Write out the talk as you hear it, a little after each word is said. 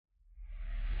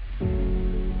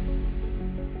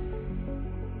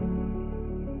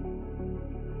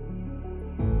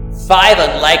5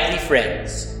 unlikely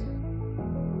friends,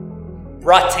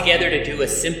 brought together to do a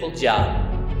simple job.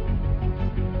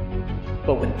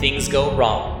 But when things go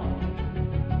wrong,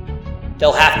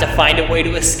 they'll have to find a way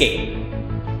to escape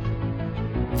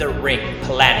the Ring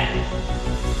Planet.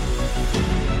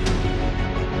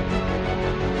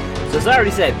 So as I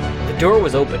already said, the door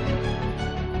was open.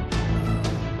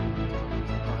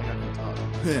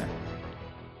 Yeah.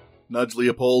 Nudge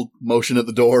Leopold, motion at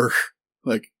the door.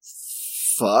 Like,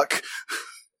 fuck.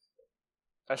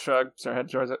 I shrug, start heading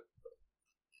towards it.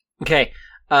 Okay,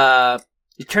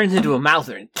 it turns into a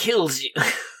mouther and kills you.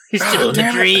 You're still in the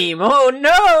damn it. dream. Oh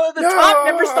no, the top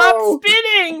never stops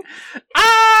spinning!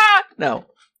 Ah! No.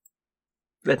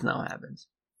 That's not what happens.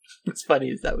 As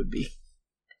funny as that would be.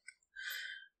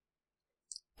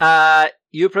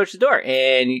 You approach the door,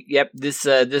 and yep,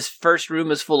 this first room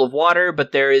is full of water,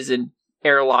 but there is an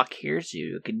airlock here, so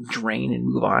you can drain and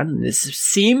move on. And this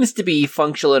seems to be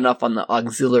functional enough on the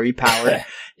auxiliary power that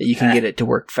you can get it to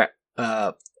work.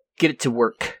 Get it to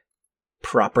work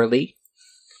properly.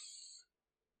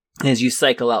 As you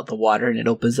cycle out the water, and it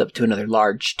opens up to another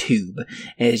large tube.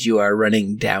 As you are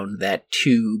running down that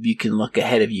tube, you can look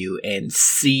ahead of you and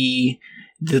see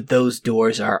that those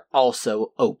doors are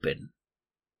also open.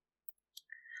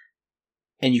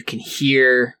 And you can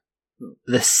hear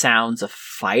the sounds of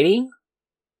fighting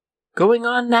going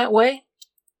on that way.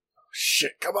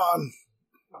 Shit, come on.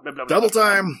 Blah, blah, blah. Double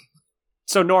time.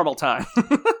 So normal time.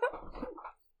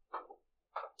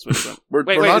 We're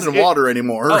Wait, not is in it- water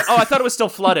anymore. Oh, I thought it was still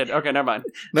flooded. Okay, never mind.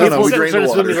 No, we People drained sort the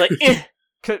of swimming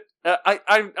water. like,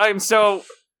 I'm so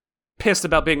pissed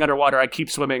about being underwater. I keep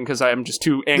swimming because I am just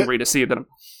too angry to see them.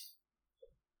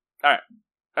 All right.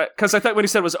 Because I thought when he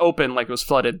said it was open, like it was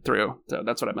flooded through. So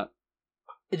that's what I meant.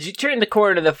 As you turn the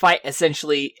corner, the fight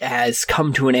essentially has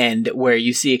come to an end, where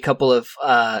you see a couple of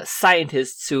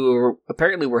scientists who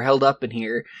apparently were held up in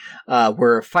here,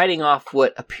 were fighting off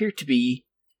what appear to be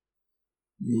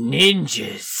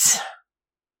ninjas.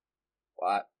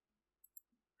 What?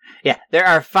 Yeah, there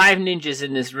are 5 ninjas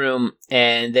in this room,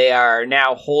 and they are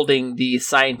now holding the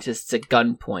scientists at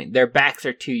gunpoint. Their backs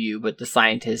are to you, but the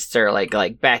scientists are like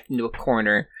backed into a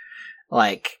corner,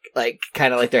 like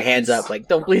kind of like their hands up, like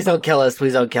please don't kill us,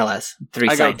 please don't kill us.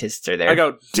 3 scientists are there. I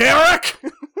go, Derek!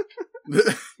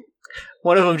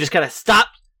 One of them just kind of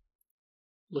stops,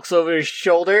 looks over his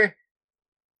shoulder.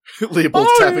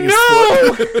 Leopold's tapping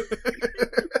no! his foot.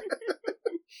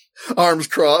 Arms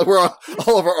crossed.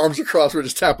 All of our arms are crossed. We're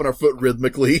just tapping our foot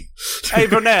rhythmically. Hey,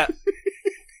 Vernette.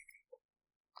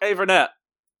 Hey, Vernette.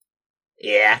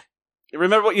 Yeah. You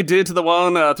remember what you did to the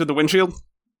one through the windshield?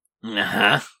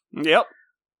 Uh-huh. Yep.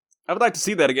 I would like to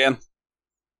see that again.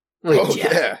 Would ya?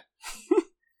 Yeah.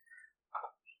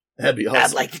 That'd be awesome.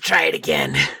 I'd like to try it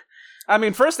again. I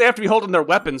mean, first they have to be holding their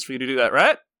weapons for you to do that,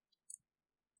 right?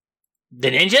 The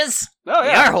ninjas? Oh, They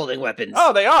yeah. are holding weapons.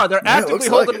 Oh, they are. They're Yeah, it actively looks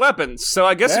holding like it. weapons. So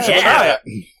I guess you should Yeah.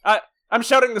 deny it. I'm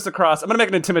shouting this across. I'm going to make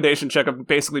an intimidation check of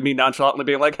basically me nonchalantly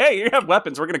being like, hey, you have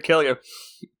weapons. We're going to kill you.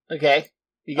 Okay.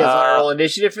 You guys want to roll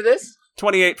initiative for this?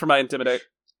 28 for my intimidate.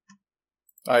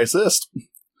 I assist.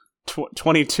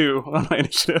 22 on my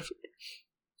initiative.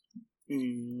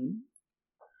 15.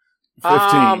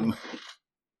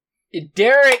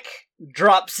 Derek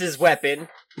drops his weapon,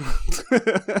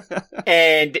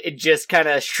 and it just kind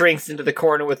of shrinks into the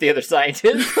corner with the other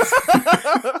scientists.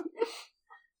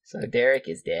 So Derek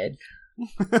is dead.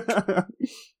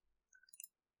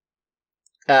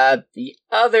 The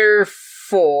other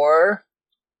 4...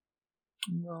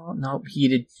 No, he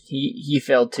did. He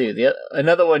failed too.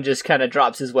 Another one just kind of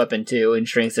drops his weapon too and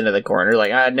shrinks into the corner.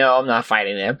 Like, no, I'm not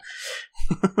fighting him.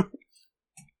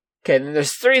 Okay, then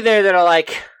there's 3 there that are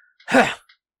like, huh,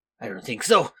 I don't think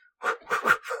so.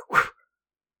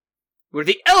 We're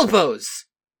the elbows.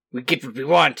 We get what we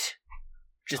want.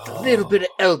 Just a little bit of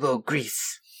elbow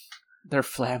grease. They're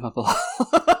flammable.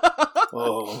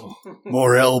 Oh,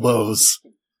 more elbows.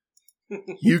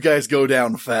 You guys go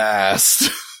down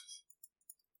fast.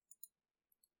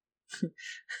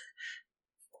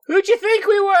 Who'd you think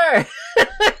we were?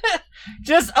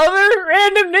 Just other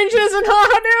random ninjas in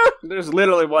Hahanu? There's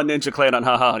literally one ninja clan on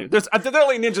Haha. They're the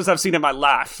only ninjas I've seen in my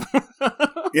life.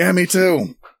 Yeah, me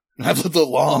too. I've lived a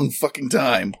long fucking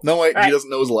time. No, wait, Right. he doesn't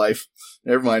know his life.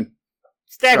 Never mind.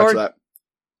 Staghorn. Scratch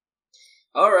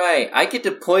that. Alright, I get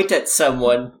to point at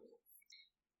someone.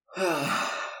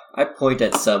 I point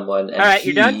at someone, and Alright,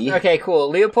 you're done? Okay,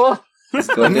 cool. Leopold? is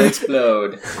going to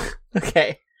explode.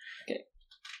 Okay.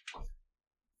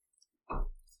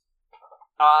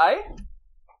 I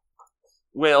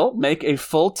will make a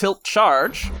full tilt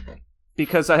charge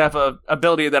because I have a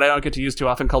ability that I don't get to use too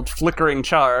often called Flickering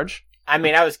Charge. I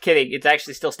mean, I was kidding. It's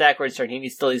actually still Stackord's turn. He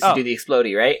still needs to do the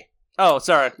explodey, right? Oh,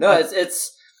 sorry. No,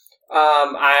 it's.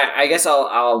 I guess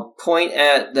I'll point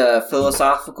at the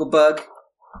philosophical bug.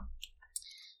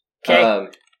 Okay.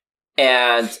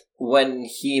 And when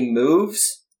he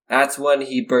moves, that's when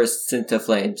he bursts into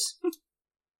flames.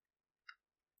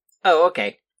 Oh,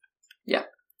 okay. Yeah.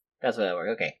 That's what that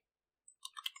works. Okay.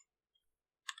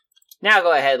 Now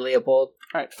go ahead, Leopold.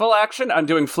 Alright, full action. I'm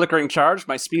doing Flickering Charge.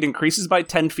 My speed increases by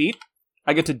 10 feet.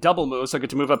 I get to double move, so I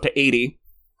get to move up to 80.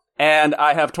 And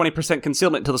I have 20%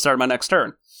 concealment until the start of my next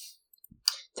turn.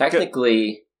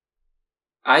 Technically,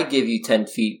 I give you 10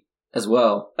 feet as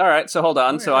well. Alright, so hold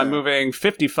on. Oh, So I'm yeah. moving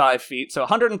 55 feet, so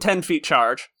 110 feet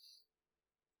charge.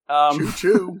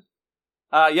 Choo-choo.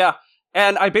 Yeah.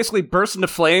 And I basically burst into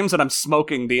flames and I'm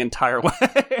smoking the entire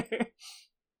way.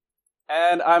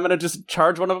 And I'm gonna just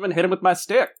charge one of them and hit him with my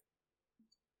stick.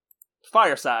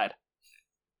 Fireside.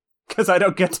 Because I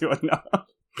don't get to enough.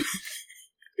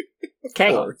 Okay.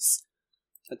 Of course.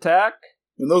 Attack.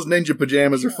 And those ninja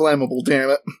pajamas are flammable, damn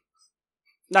it.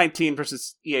 19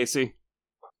 versus EAC.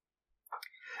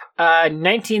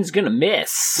 19's gonna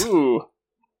miss. Ooh.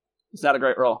 It's not a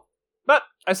great roll. But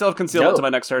I still have concealment to my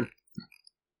next turn.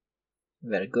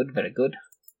 Very good, very good.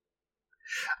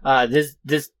 This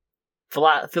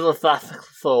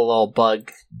philosophical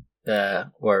bug,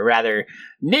 or rather,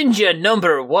 ninja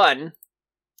number 1,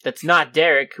 that's not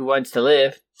Derek, who wants to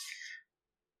live.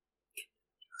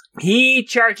 He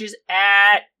charges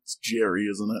at... It's Jerry,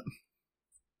 isn't it?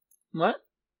 What?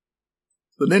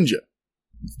 The ninja.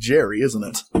 It's Jerry, isn't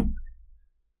it?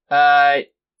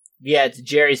 Yeah, it's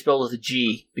Jerry spelled with a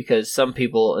G, because some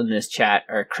people in this chat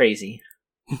are crazy.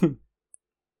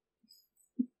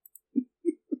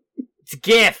 It's a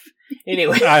GIF!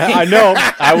 Anyway. I know.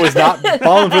 I was not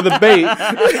falling for the bait.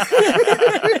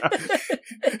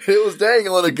 It was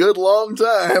dangling a good long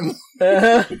time.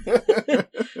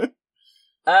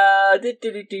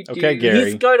 Okay, Gary.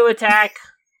 He's going to attack.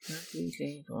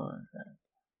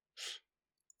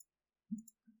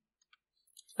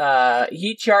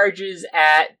 He charges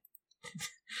at...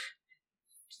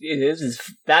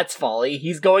 That's folly.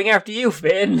 He's going after you,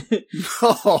 Finn.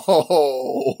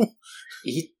 Oh.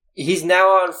 He's now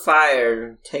on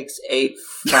fire. Takes 8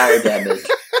 fire damage.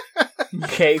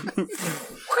 Okay.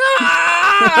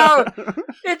 Ah!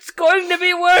 It's going to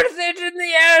be worth it in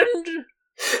the end.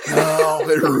 No,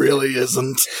 it really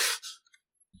isn't.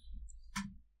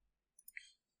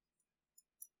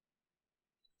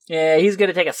 Yeah, he's going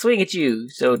to take a swing at you.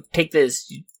 So take this,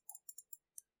 you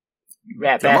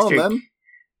rat Come bastard. on,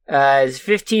 then. Is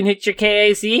 15 hit your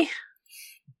KAC?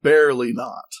 Barely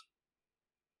not.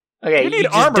 Okay, You need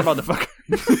just armor, motherfucker.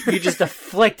 you just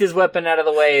deflect his weapon out of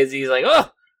the way as he's like, "Oh,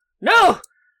 no!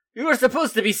 You were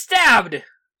supposed to be stabbed!"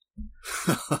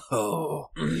 Oh.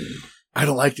 I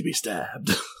don't like to be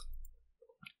stabbed.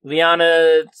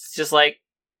 Liana's just like,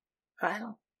 I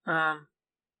don't,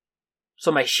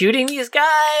 so am I shooting these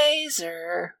guys,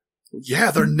 or? Yeah,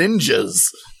 they're ninjas.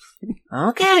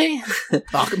 Okay.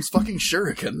 Occam's fucking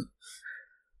shuriken.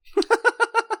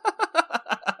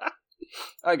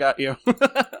 I got you.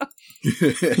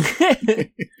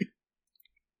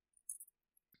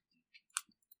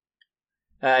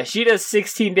 She does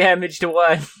 16 damage to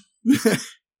one.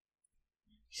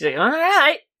 She's like,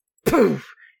 alright. Poof!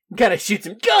 Kinda shoots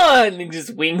him, gun! And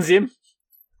just wings him.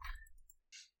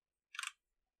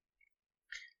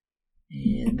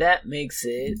 And that makes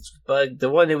it Bug, the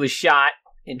one who was shot,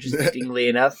 interestingly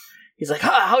enough. He's like,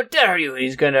 how dare you! And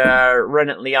he's gonna run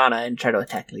at Liana and try to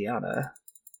attack Liana.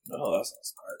 Oh, that's not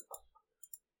smart.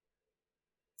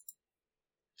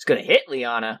 He's gonna hit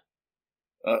Liana.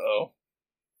 Uh-oh.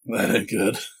 That ain't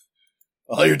good.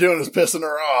 All you're doing is pissing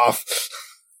her off.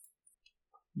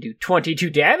 Do 22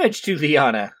 damage to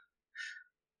Liana.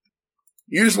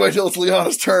 You just wait till it's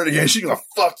Liana's turn again. She's gonna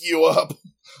fuck you up.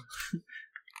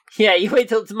 Yeah, you wait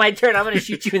till it's my turn. I'm gonna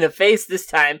shoot you in the face this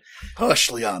time.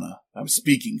 Hush, Liana. I'm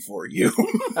speaking for you.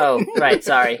 Oh, right,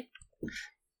 sorry.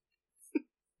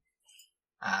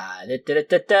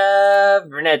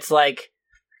 Vernette's like,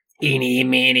 eeny,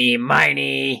 meeny,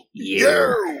 miny,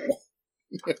 you.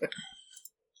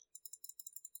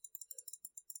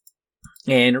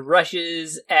 And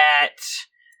rushes at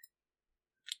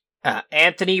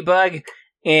Anthony Bug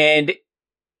and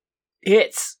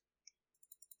hits.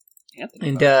 Anthony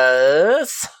And Bug.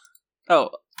 does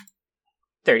Oh,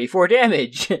 34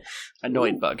 damage.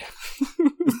 annoyed bug.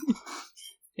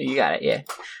 You got it, yeah.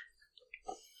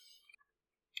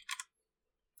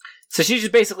 So she's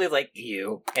just basically like,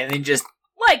 you, and then just,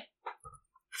 like,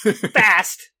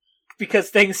 fast,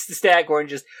 because thanks to Staghorn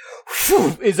just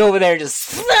is over there and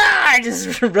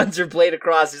just runs her blade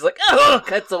across. He's like, oh,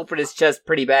 cuts open his chest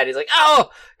pretty bad. He's like,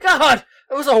 oh, God,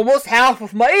 that was almost half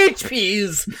of my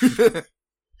HPs.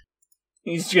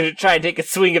 He's going to try and take a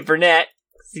swing at Burnett.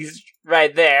 He's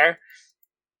right there.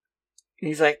 And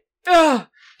he's like, oh.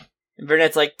 And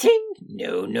Burnett's like, ting,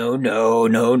 no.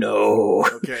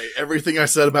 Okay, everything I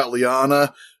said about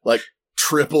Liana, like,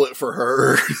 triple it for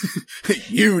her.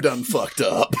 You done fucked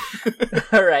up.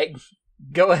 All right,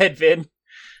 go ahead, Vin.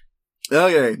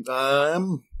 Okay,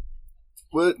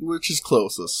 which is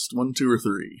closest? 1, 2, or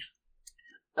 3?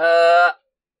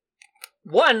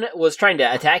 One was trying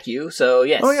to attack you, so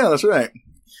yes. Oh yeah, that's right.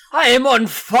 I am on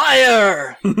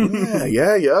fire!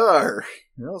 Yeah, you are.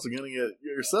 You're also gonna get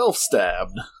yourself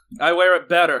stabbed. I wear it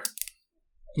better.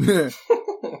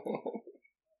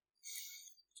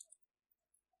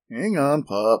 Hang on,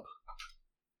 pup.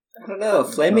 I don't know.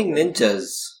 Flaming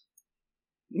ninjas.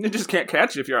 Ninjas can't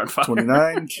catch you if you're on fire.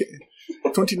 29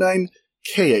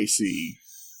 KAC.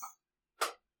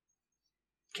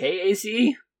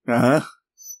 KAC? Uh-huh.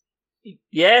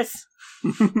 Yes?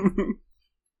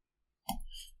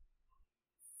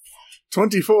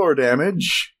 24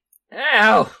 damage.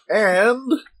 Ow!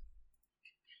 And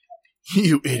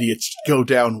you idiots go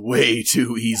down way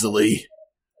too easily.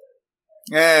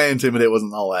 Intimidate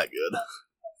wasn't all that good.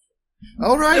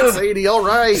 Alright, Sadie,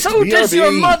 alright. So does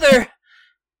your mother!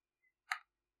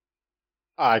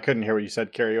 I couldn't hear what you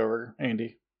said, carryover,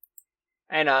 Andy.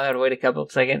 I know, I had to wait a couple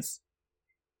of seconds.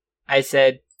 I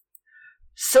said,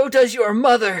 so does your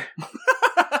mother!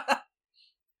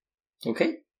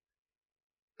 Okay.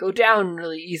 Go down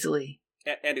really easily.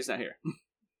 Andy's not here.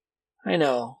 I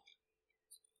know.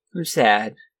 I'm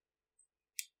sad.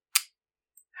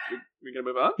 We gonna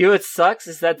move on? You know what sucks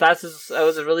is that that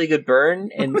was a really good burn,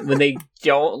 and when they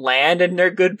don't land and they're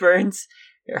good burns,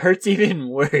 it hurts even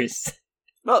worse.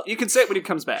 Well, you can say it when he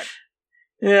comes back.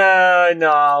 Yeah,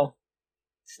 no.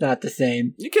 It's not the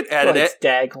same. You can edit it.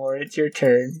 Staghorn, it's your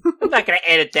turn. I'm not gonna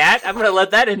edit that. I'm gonna let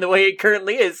that in the way it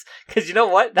currently is, because you know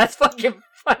what? That's fucking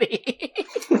funny.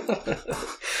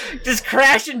 Just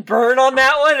crash and burn on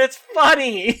that one, it's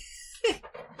funny.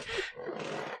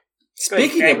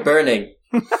 Speaking of burning.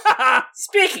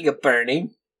 Speaking of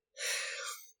burning.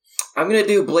 I'm gonna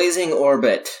do Blazing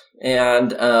Orbit.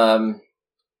 And,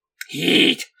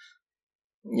 Heat.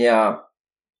 yeah.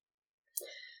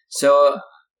 So...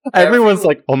 Everyone's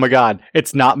like, oh my god,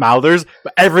 it's not Mouthers,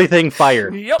 but everything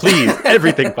fire. Yep. Please,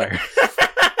 everything fire.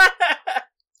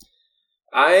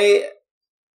 I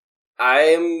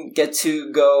get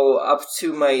to go up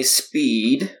to my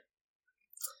speed,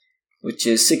 which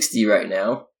is 60 right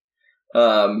now.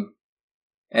 And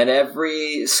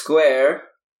every square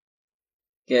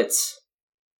gets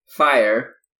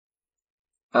fire.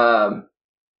 If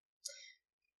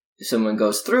someone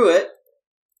goes through it,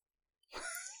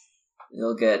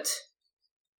 they'll get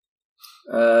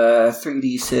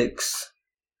 3d6.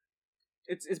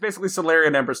 It's basically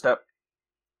Solarian Ember Step.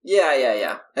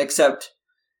 Yeah. Except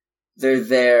they're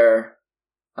there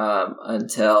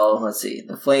until, let's see,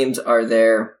 the flames are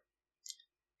there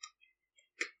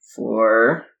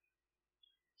for,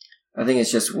 I think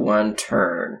it's just one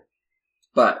turn.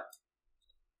 But,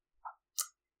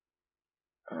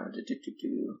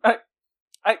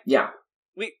 yeah.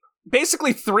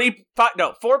 Basically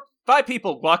 5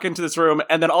 people walk into this room,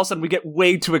 and then all of a sudden we get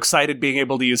way too excited being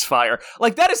able to use fire.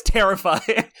 Like, that is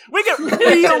terrifying. We get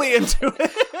really into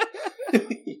it.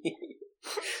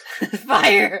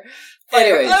 Fire.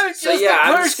 Anyways, so yeah,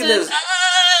 I'm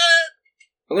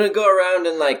gonna go around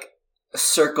and, like,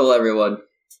 circle everyone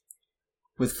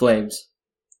with flames.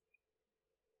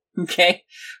 Okay.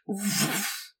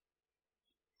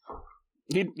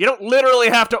 You don't literally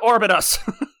have to orbit us.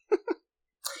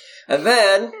 And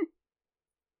then,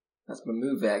 that's my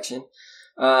move action.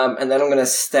 And then I'm gonna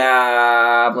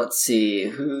stab, let's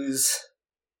see,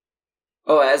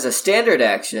 as a standard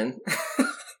action,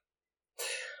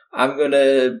 I'm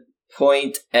gonna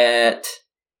point at,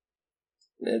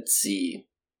 let's see,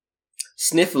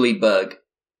 Sniffly Bug.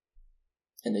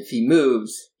 And if he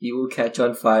moves, he will catch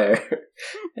on fire.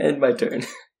 End my turn.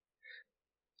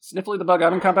 Sniffly the bug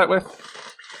I'm in combat with?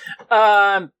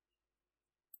 I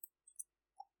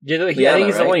think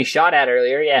he's the one he shot at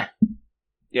earlier, yeah.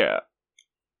 Yeah.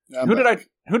 Who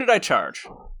did I charge?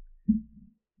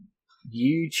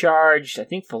 You charged, I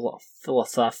think,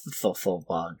 Philosophical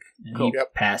Bug. And Cool. he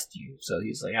passed you, so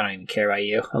he's like, I don't even care about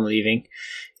you. I'm leaving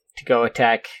to go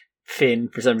attack Finn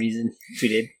for some reason. We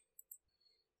did.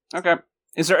 Okay.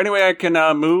 Is there any way I can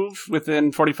move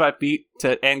within 45 feet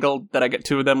to angle that I get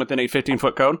 2 of them within a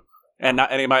 15-foot cone? And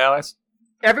not any of my allies?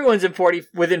 Everyone's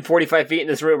within 45 feet in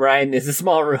this room, Ryan. It's a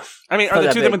small room. I mean, Not are the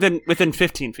that two of them within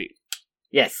 15 feet?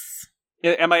 Yes.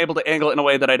 Am I able to angle it in a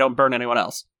way that I don't burn anyone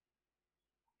else?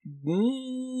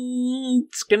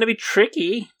 It's gonna be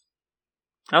tricky.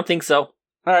 I don't think so.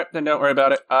 Alright, then don't worry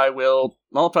about it. I will...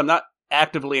 Well, if I'm not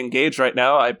actively engaged right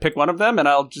now, I pick one of them and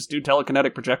I'll just do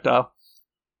telekinetic projectile.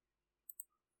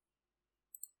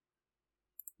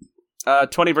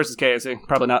 20 versus KAC.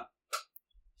 Probably not.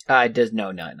 It does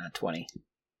not 20.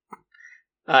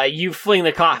 You fling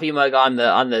the coffee mug on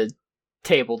the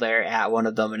table there at one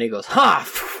of them, and he goes, "Ha!"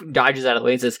 Dodges out of the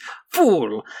way and says,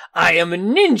 "Fool! I am a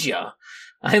ninja.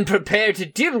 I am prepared to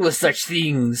deal with such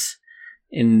things."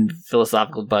 And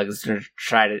Philosophical Bug is going to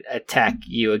try to attack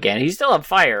you again. He's still on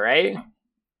fire, right?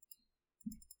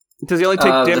 Does he only take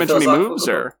damage when he moves,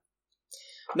 or?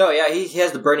 No, yeah, he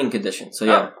has the burning condition, so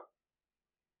yeah.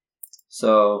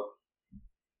 So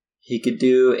he could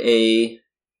do a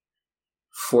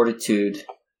fortitude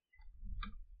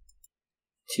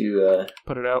to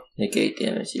put it out. negate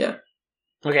damage, yeah.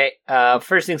 Okay,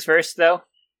 first things first, though.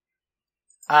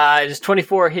 Does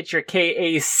 24 hit your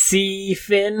KAC,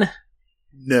 Finn?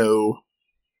 No.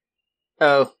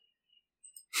 Oh.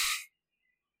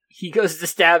 He goes to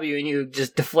stab you, and you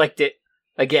just deflect it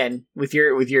again with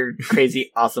your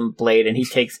crazy awesome blade, and he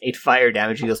takes 8 fire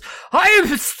damage. He goes, "I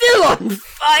am still on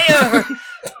fire!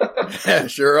 Yeah,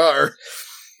 sure are.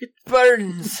 It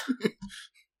burns.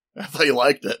 I thought you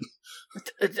liked it.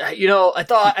 I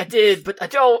thought I did, but I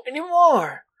don't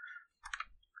anymore."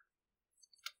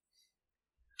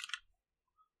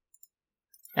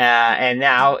 And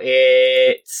now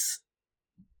it's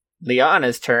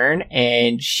Liana's turn,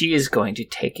 and she is going to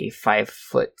take a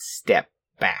 5-foot step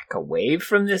back away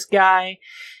from this guy,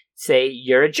 say,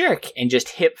 "You're a jerk," and just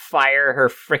hip fire her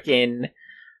frickin'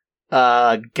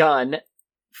 gun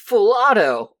full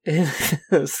auto.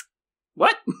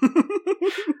 What?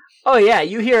 Oh yeah,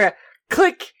 you hear a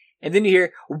click, and then you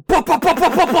hear pop, pop, pop,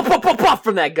 pop, pop, pop, pop, pop, pop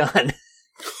from that gun.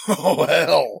 Oh,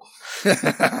 hell.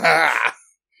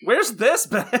 Where's this,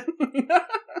 Ben?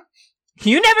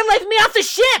 You never let me off the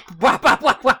ship! Wah, wah,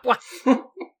 wah, wah, wah.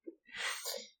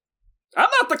 I'm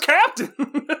not the captain!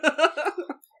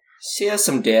 She has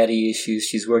some daddy issues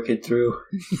she's working through.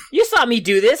 You saw me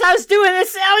do this. I was doing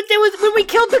this. It was when we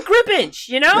killed the Grippinch,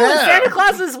 you know? Yeah. Santa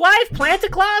Claus's wife,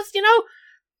 Planta Claus, you know?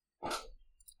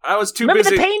 I was too Remember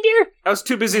busy. the reindeer? I was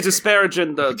too busy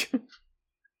disparaging the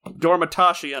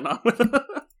Dormitashian on with it.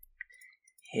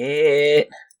 Hit.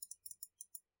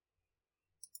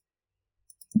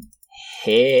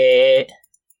 Hit.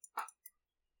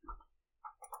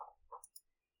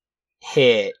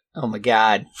 Hit. Oh my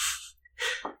god.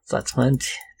 So that's 1, 2.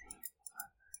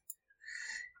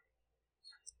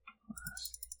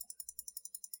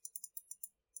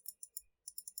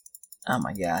 Oh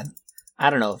my god.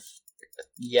 I don't know if...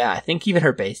 Yeah, I think even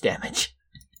her base damage.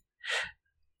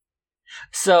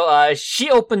 So,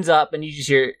 she opens up, and you just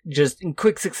hear, just in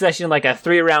quick succession, like a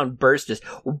 3-round burst, just...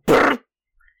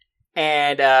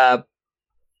 And,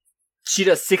 she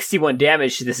does 61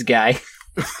 damage to this guy.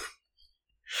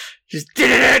 Just...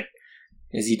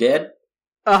 Is he dead?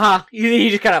 Uh-huh. He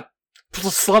just kind of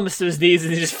slumps to his knees,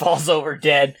 and he just falls over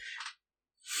dead.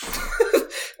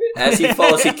 As he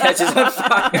falls, he catches on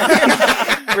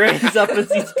fire. Burns up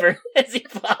as he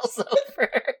falls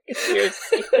over. You're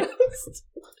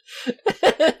serious.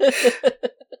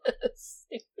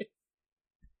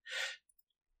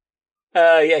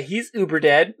 Yeah, he's uber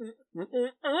dead.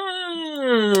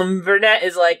 Burnett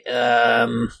is like,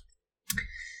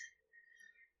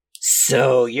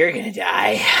 so you're gonna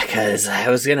die, because I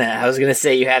was gonna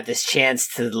say you have this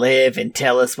chance to live and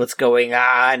tell us what's going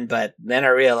on, but then I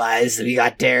realized that we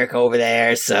got Derek over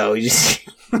there, so you just...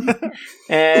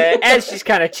 As she's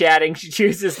kind of chatting, she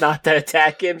chooses not to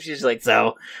attack him. She's like,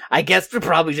 so I guess we're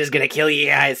probably just gonna kill you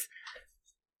guys.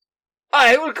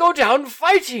 I will go down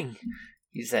fighting,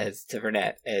 he says to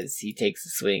Burnett as he takes a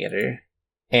swing at her.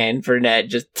 And Burnett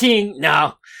just, ting,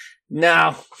 no.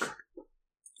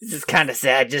 This is kind of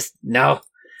sad, just no.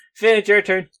 Finn, it's your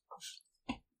turn.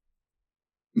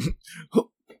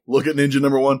 Look at ninja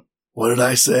number 1. What did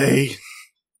I say?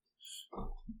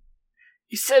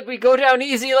 You said we go down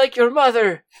easy like your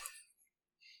mother.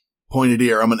 Pointed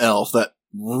ear, I'm an elf. That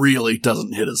really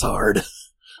doesn't hit as hard.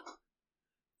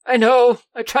 I know.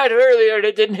 I tried earlier and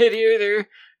it didn't hit either.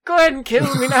 Go ahead and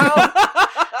kill me now.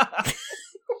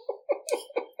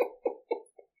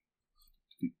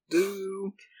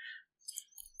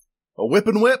 A whip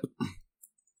and whip.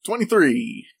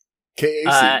 23.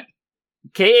 KAC.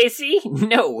 KAC?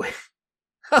 No.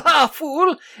 Haha,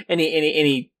 fool! And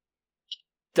he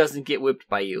doesn't get whipped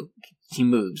by you. He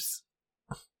moves.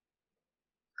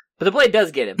 But the blade does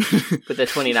get him with the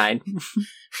 29.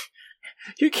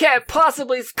 You can't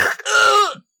possibly...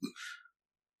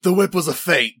 The whip was a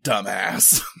feint,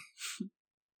 dumbass.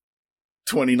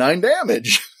 29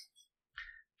 damage.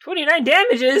 29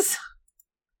 damages?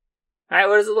 Alright,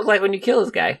 what does it look like when you kill this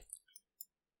guy?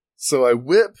 So I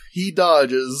whip, he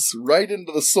dodges right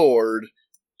into the sword,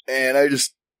 and I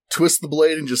just twist the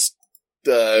blade and just,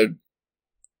 so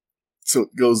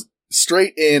it goes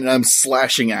straight in, and I'm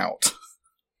slashing out.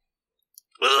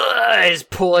 I just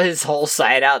pull his whole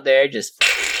side out there, just...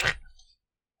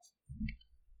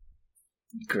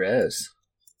 Gross.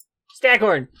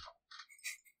 Staghorn!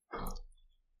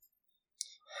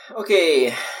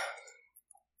 Okay.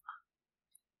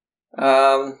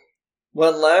 One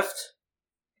left.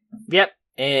 Yep,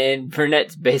 and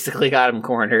Vernet's basically got him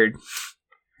cornered.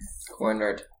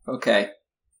 Cornered. Okay.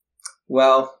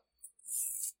 Well.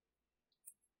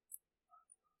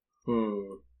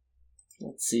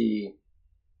 Let's see.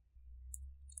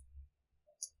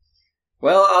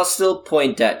 Well, I'll still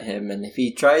point at him, and if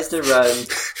he tries to run,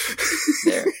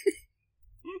 there.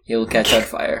 He'll catch on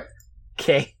fire.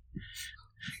 Okay.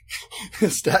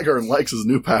 Staghorn likes his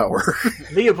new power.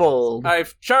 Leopold.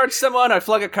 I've charged someone, I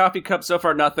flung a coffee cup, so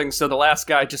far nothing, so the last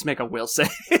guy just make a will save.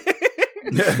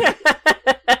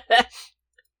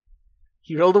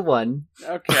 He rolled a 1.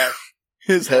 Okay.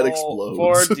 His head Roll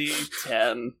explodes.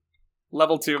 4d10.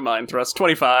 Level 2 mind thrust,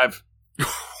 25.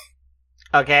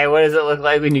 Okay, what does it look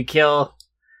like when you kill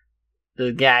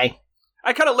the guy?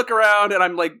 I kind of look around and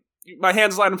I'm like, my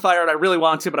hand's light on fire and I really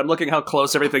want to, but I'm looking how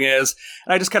close everything is.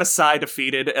 And I just kind of sigh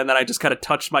defeated, and then I just kind of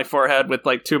touch my forehead with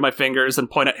like 2 of my fingers and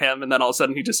point at him, and then all of a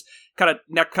sudden he just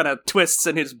neck kind of twists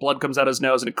and his blood comes out his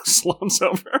nose and it slumps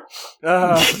over.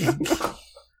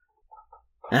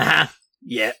 Uh-huh.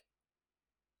 Yeah.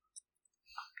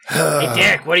 Hey,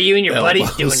 Derek, what are you and your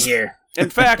buddies doing here? In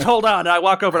fact, hold on. I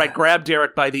walk over and I grab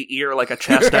Derek by the ear like a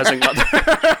chastising mother.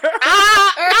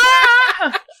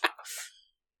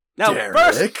 Now,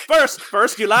 Derek.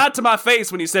 first, you lied to my face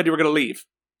when you said you were going to leave.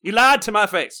 You lied to my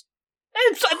face.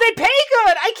 They pay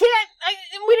good.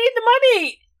 We need the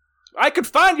money. I could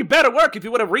find you better work if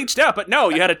you would have reached out, but no,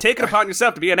 you had to take it upon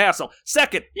yourself to be an asshole.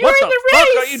 Second, You're what in the the fuck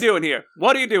race! are you doing here?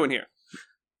 What are you doing here?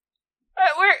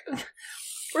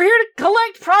 We're here to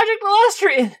collect Project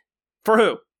Illustrian. For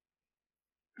who?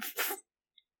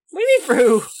 What do you mean for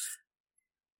who?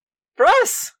 For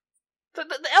us. The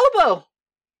elbow.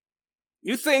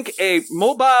 You think a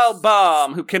mobile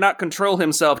bomb who cannot control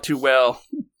himself too well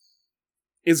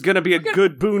is going to be a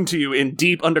good boon to you in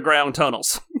deep underground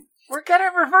tunnels? We're gonna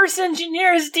reverse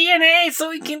engineer his DNA so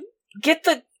we can get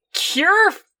the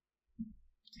cure.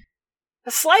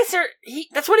 The slicer,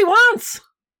 that's what he wants.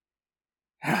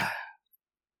 I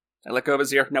let go of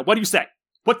his ear. Now, what do you say?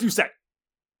 What do you say?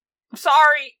 I'm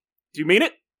sorry. Do you mean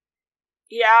it?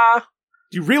 Yeah,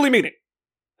 Do you really mean it?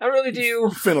 I really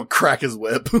do. Finn will crack his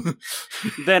whip.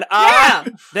 Then I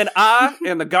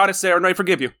and the goddess Sarenrae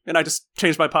forgive you. And I just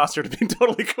changed my posture to being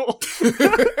totally cool.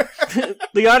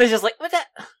 Leon is just like, what that?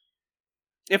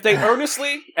 If they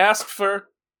earnestly ask for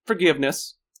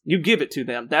forgiveness, you give it to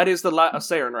them. That is the law of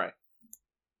Sarenrae.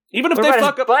 Even if What they about his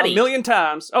fuck up buddy? a million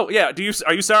times. Oh yeah,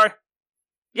 are you sorry?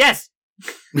 Yes.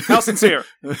 How sincere?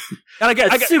 And I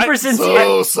get Super sincere.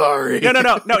 So sorry.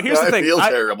 No. Here's the thing. I feel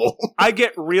terrible. I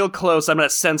get real close. I'm gonna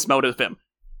sense motive him.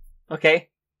 Okay.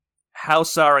 How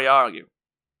sorry are you?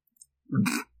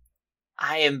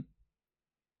 I am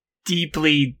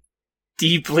deeply,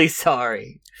 deeply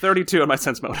sorry. 32 on my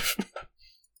sense motive.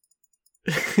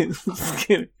 It's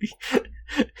gonna be...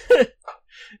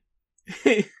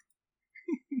 He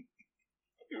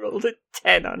rolled a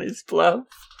 10 on his bluff.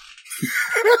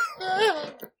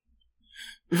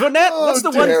 Vonette, what's the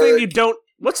one thing Derek. you don't?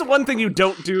 What's the one thing you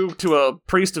don't do to a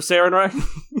priest of Sarenrae?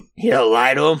 You don't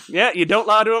lie to him. Yeah, you don't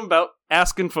lie to him about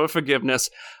asking for forgiveness.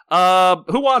 Who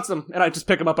wants them? And I just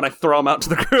pick them up and I throw them out to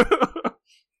the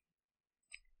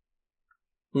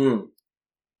crew.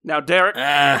 Now, Derek,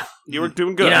 you were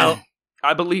doing good. You know,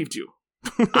 I believed you.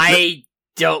 I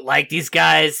don't like these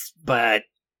guys, but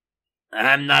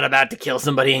I'm not about to kill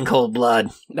somebody in cold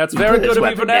blood. That's very Put his good of you,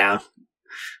 weapon Vonette. down.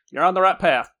 You're on the right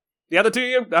path. The other two of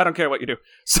you, I don't care what you do.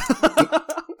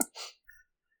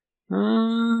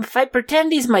 If I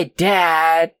pretend he's my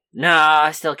dad, no,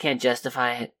 I still can't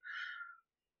justify it.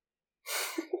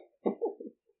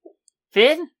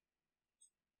 Finn?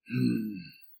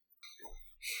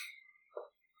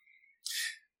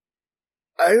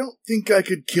 I don't think I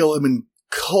could kill him in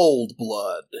cold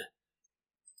blood.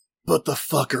 But the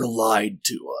fucker lied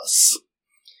to us.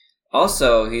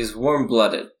 Also, he's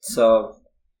warm-blooded, so...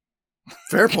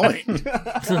 Fair point.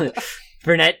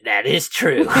 Burnett, that is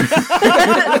true.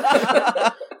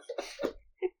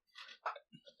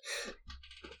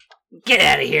 Get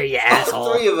out of here, you All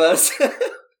asshole. three of us.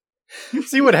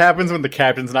 See what happens when the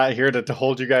captain's not here to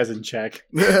hold you guys in check.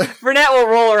 Burnett will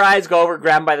roll her eyes, go over,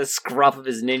 grab him by the scruff of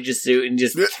his ninja suit, and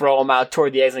just throw him out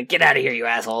toward the exit. Get out of here, you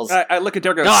assholes. I look at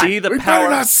Derek and Go go, on. see the We better power.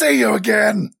 not see you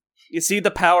again. You see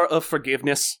the power of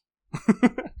forgiveness.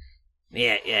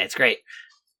 Yeah, it's great.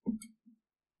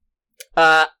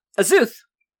 Azuth,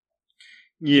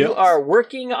 you are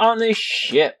working on the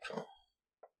ship.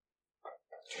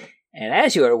 And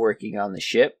as you are working on the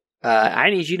ship, I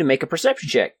need you to make a perception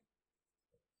check.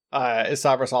 Is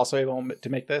Savras also able to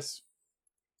make this?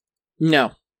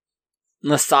 No.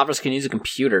 Unless Savras can use a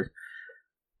computer.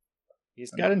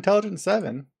 He's got intelligence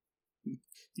 7.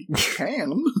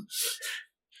 Can.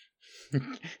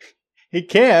 He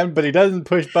can, but he doesn't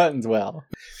push buttons well.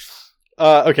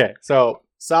 Okay, so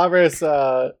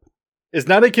Savras is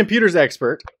not a computers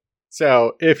expert.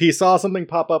 So if he saw something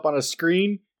pop up on a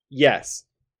screen, yes.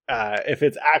 If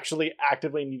it's actually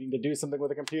actively needing to do something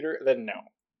with a computer, then no.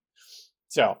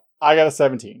 So I got a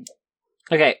 17.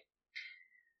 Okay.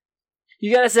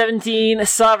 You got a 17.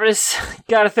 Savras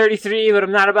got a 33, but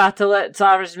I'm not about to let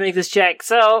Savras make this check.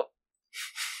 So,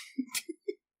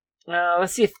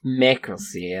 let's see if Mick will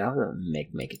see it. I'll let Mick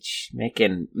make it. Mick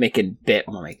and Bit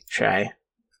will make a try.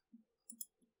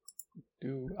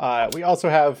 We also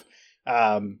have,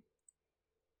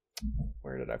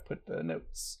 where did I put the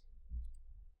notes?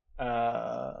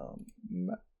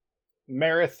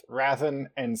 Marith, Rathan,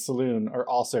 and Saloon are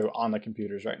also on the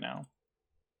computers right now.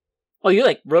 Oh, you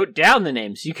wrote down the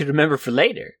names you could remember for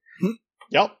later.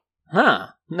 Yep. Huh.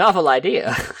 Novel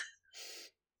idea.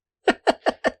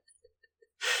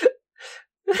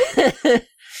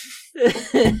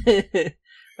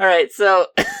 Alright, so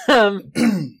I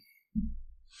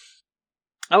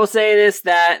will say this,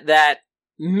 that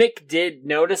Mick did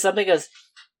notice something, because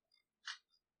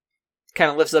kind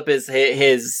of lifts up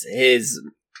his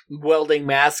welding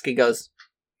mask and goes,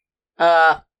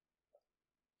 Captain?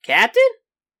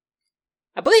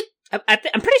 I'm pretty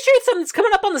sure it's something that's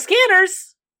coming up on the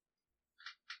scanners.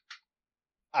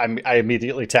 I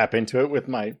immediately tap into it with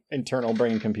my internal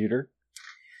brain computer.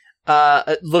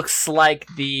 It looks like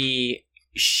the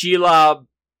Sheila,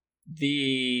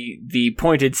 the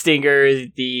pointed stinger,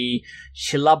 the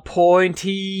Sheila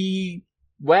pointy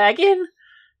wagon?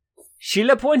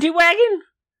 Sheila pointy wagon?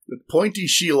 The pointy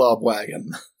Shelob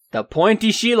wagon. The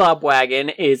pointy Shelob wagon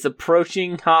is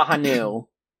approaching Hahanu.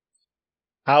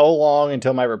 How long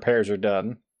until my repairs are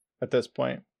done at this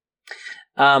point?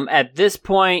 At this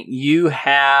point, you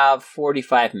have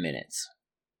 45 minutes.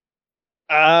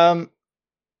 How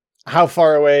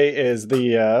far away is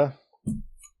the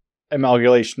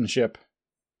amalgamation ship?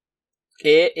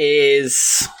 It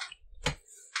is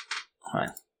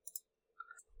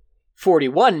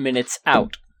 41 minutes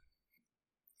out.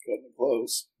 Getting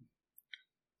close.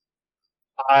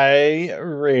 I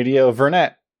radio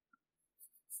Vernet.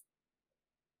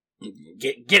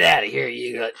 Get out of here,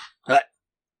 you. What?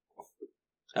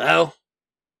 Hello?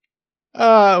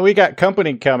 We got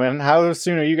company coming. How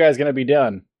soon are you guys going to be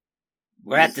done?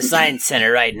 We're at the science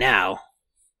center right now.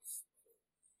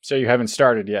 So you haven't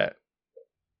started yet.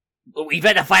 We've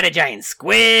had to fight a giant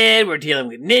squid. We're dealing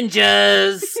with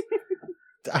ninjas.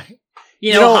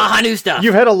 You know, Hahanu stuff.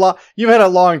 You've had a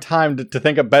long time to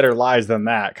think of better lies than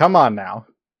that. Come on now.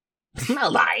 I'm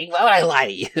not lying. Why would I lie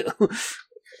to you?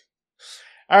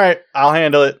 All right, I'll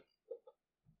handle it.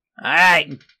 All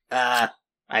right. I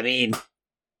mean,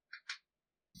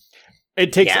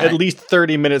 It takes Yeah. at least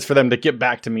 30 minutes for them to get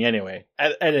back to me anyway.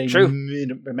 At a True.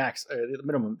 max, the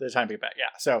minimum, the time to get back. Yeah,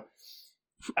 so.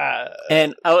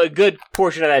 and a good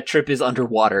portion of that trip is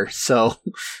underwater, so.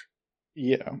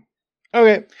 Yeah.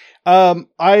 Okay.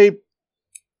 I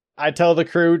tell the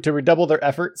crew to redouble their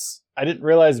efforts. I didn't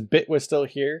realize Bit was still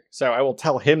here, so I will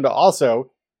tell him to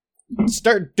also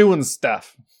start doing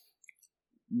stuff.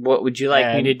 What would you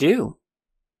like me to do?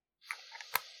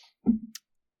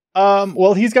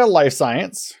 Well, he's got life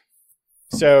science.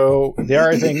 So there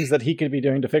are things that he could be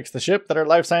doing to fix the ship that are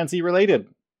life sciencey related.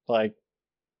 Like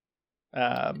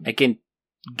I can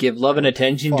give love and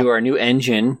attention to our new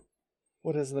engine.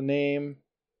 what is the name?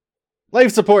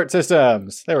 Life support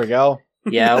systems. There we go.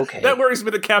 Yeah, okay. That worries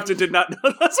me. The captain did not know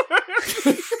those words.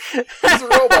 He's a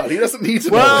robot. He doesn't need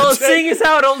to know Well, it. seeing as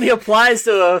how it only applies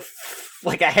to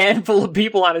a handful of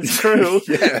people on his crew.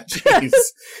 Yeah, jeez.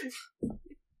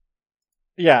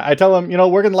 Yeah, I tell him,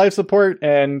 work in life support,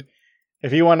 and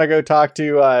if you want to go talk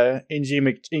to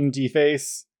Ingy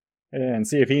Face and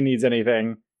see if he needs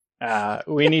anything,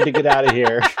 we need to get out of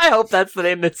here. I hope that's the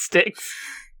name that sticks.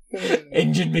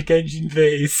 Engine McEngine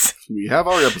face. We have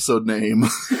our episode name.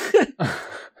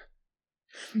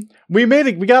 We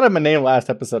got him a name last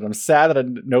episode. I'm sad that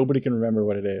nobody can remember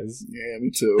what it is. Yeah,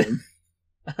 me too.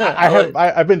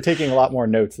 I've been taking a lot more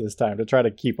notes this time to try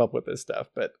to keep up with this stuff,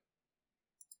 but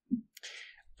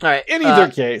All right. in either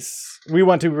case, we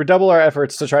want to redouble our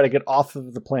efforts to try to get off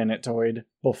of the planetoid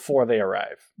before they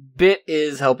arrive. Bit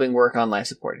is helping work on life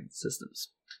supporting systems.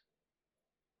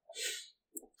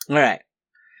 All right.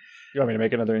 You want me to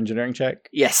make another engineering check?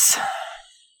 Yes.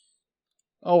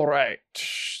 All right.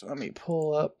 Let me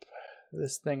pull up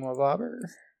this thingamabobber.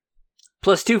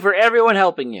 +2 for everyone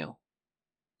helping you,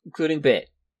 including Bit.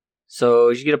 So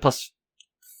you get a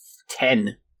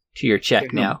 +10 to your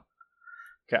check now.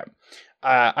 Okay.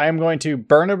 I am going to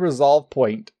burn a resolve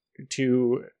point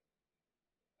to...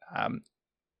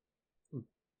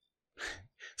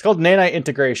 it's called nanite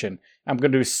integration. I'm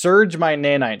going to surge my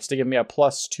nanites to give me a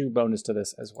 +2 bonus to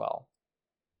this as well.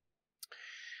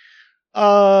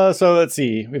 So let's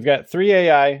see. We've got 3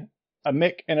 AI, a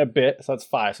Mick, and a Bit. So that's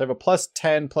 5. So I have a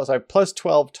 +10 plus I have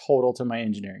 +12 total to my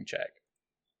engineering check.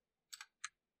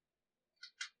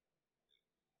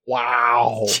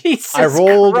 Wow. Jesus I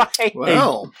rolled Christ.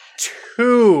 Wow.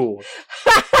 2.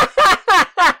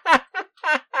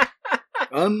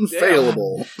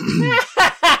 Unfailable.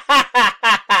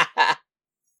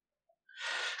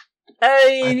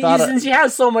 Since you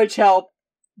have so much help,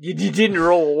 you didn't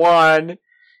roll 1.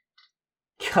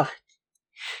 God.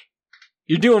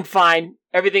 You're doing fine.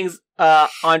 Everything's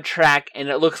on track, and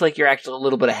it looks like you're actually a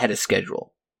little bit ahead of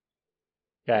schedule.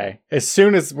 Okay. As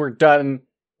soon as we're done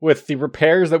with the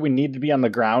repairs that we need to be on the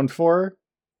ground for,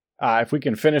 if we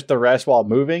can finish the rest while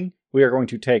moving, we are going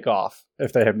to take off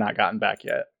if they have not gotten back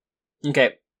yet.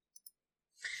 Okay.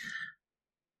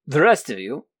 The rest of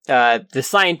you, the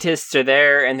scientists are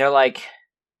there, and they're like,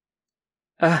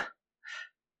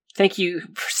 thank you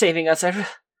for saving us.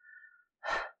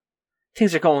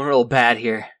 Things are going real bad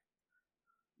here.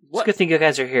 It's a good thing you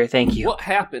guys are here. Thank you. What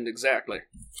happened exactly?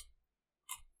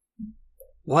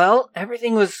 Well,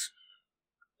 everything was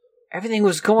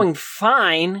going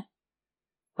fine.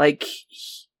 Like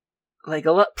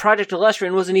Project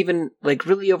Illustrian wasn't even like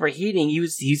really overheating.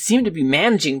 He seemed to be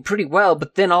managing pretty well,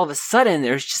 but then all of a sudden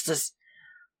there's just this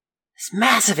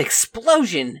massive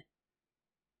explosion,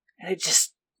 and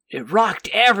it rocked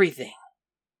everything.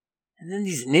 And then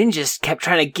these ninjas kept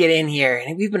trying to get in here,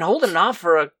 and we've been holding it off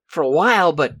for a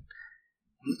while, but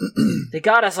they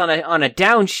got us on a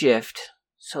downshift.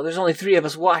 So there's only 3 of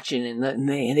us watching, and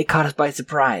they caught us by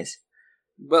surprise.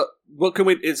 Well, what can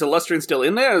we? Is Illustrian still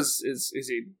in there? Is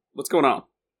he? What's going on?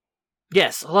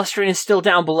 Yes, Illustrian is still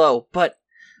down below, but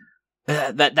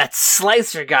that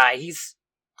Slicer guy, he's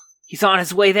on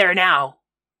his way there now.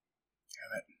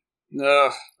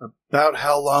 About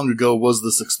how long ago was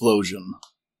this explosion?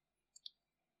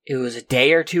 It was a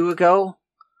day or 2 ago.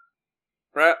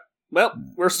 Right. Well,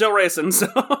 we're still racing, so.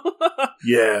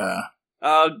 Yeah.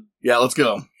 Yeah, let's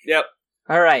go. Yep.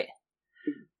 All right.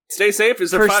 Stay safe.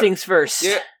 Is there First things first.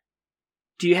 Yeah.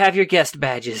 Do you have your guest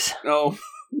badges? Oh.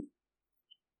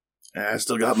 I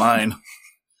still got mine.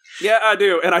 Yeah, I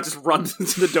do, and I just run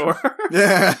to the door.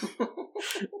 Yeah.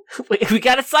 We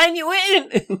gotta sign you in.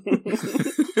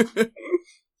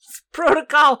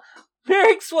 Protocol.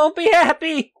 Merrick's won't be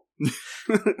happy.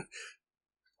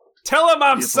 Tell him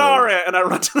I'm sorry, and I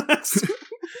run to the next.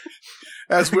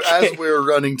 As we're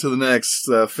running to the next,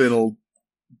 Finn will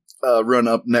run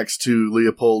up next to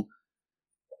Leopold.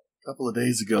 A couple of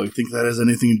days ago, you think that has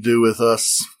anything to do with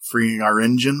us freeing our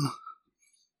engine?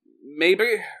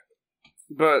 Maybe,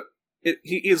 but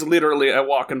he is literally a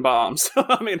walking bomb. So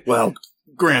I mean, well,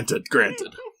 granted, could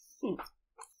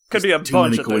be a too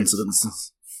bunch many of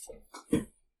coincidences.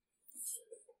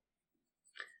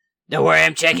 Don't worry,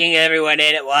 I'm checking everyone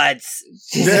in at once.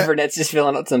 Vernette's just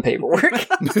filling out some paperwork.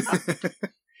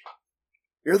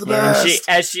 You're the best.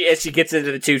 As she gets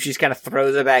into the tube, she kind of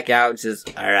throws it back out and says,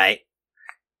 "All right,"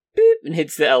 beep, and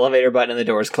hits the elevator button, and the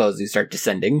doors close. And you start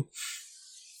descending.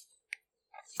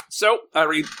 So I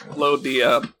reload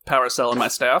the power cell in my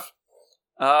staff.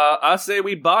 I say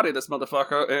we body this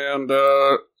motherfucker, and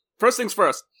first things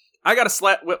first, I gotta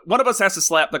slap. One of us has to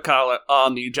slap the collar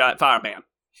on the giant fireman.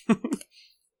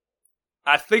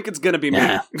 I think it's gonna be me.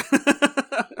 Yeah.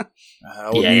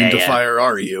 How immune to fire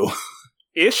are you?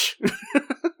 Ish.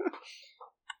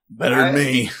 Better than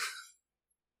me.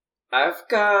 I've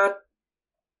got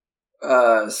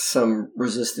some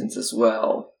resistance as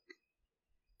well.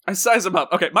 I size them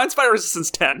up. Okay, mine's fire resistance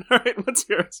 10. All right, what's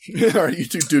yours? Alright, you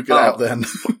two duke it out then.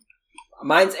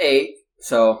 Mine's 8,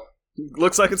 so...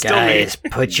 Looks like it's Guys, still me.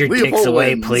 put your Leopold dicks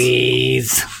away, wins.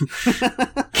 please.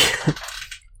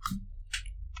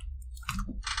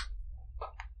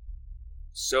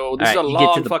 So this is All a right, you get to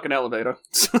long the- fucking elevator.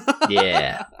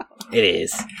 Yeah, it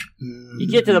is. You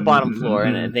get to the bottom floor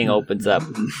and the thing opens up.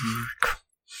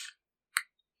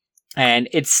 And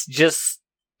it's just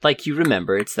like you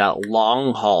remember. It's that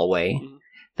long hallway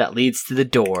that leads to the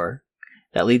door,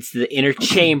 that leads to the inner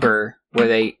chamber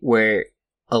where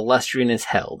Illustrian is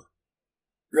held.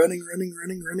 Running.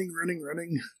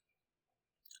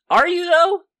 Are you,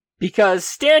 though? Because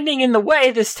standing in the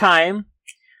way this time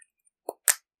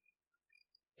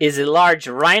is a large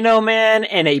rhino man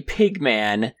and a pig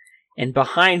man, and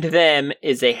behind them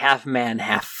is a half man,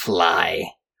 half fly.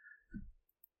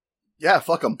 Yeah,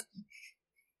 fuck them.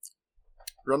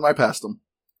 Run right past them.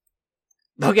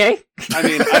 Okay. I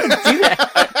mean, Do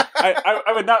that.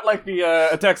 I would not like the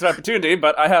attacks of opportunity,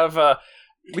 but I have.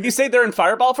 Would you say they're in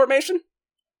fireball formation?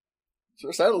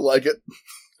 Sure sounded like it.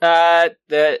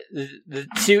 The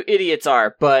two idiots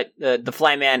are, but the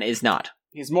fly man is not.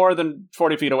 He's more than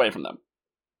 40 feet away from them.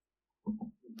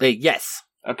 Yes.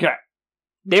 Okay.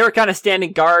 They were kind of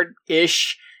standing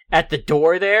guard-ish at the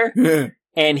door there,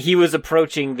 and he was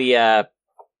approaching the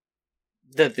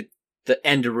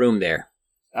end room there.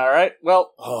 All right.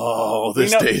 Well, Oh,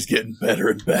 this day's getting better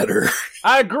and better.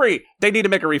 I agree. They need to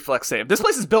make a reflex save. This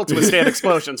place is built to withstand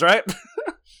explosions, right?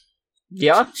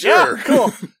 Yeah? Sure.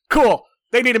 Yeah, cool.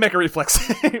 They need to make a reflex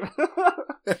save.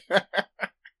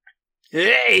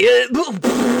 Hey!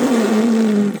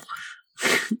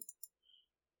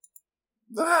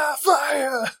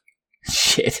 Fire!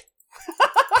 Shit.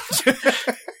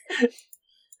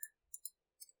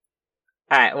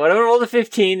 Alright, one of them rolled a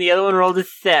 15, the other one rolled a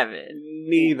 7.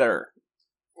 Neither.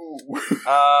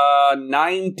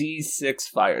 9d6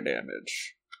 fire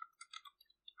damage.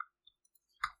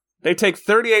 They take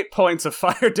 38 points of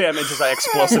fire damage as I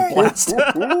explosive blast.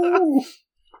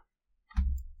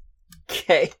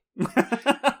 Okay.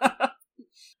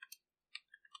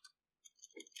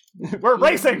 We're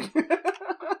racing!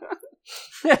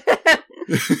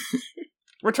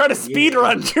 We're trying to speed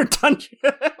run your dungeon.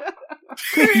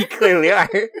 You clearly are.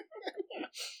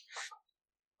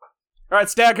 Alright,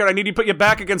 Stagger, I need you to put you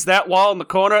back against that wall in the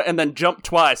corner and then jump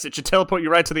twice. It should teleport you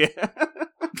right to the end.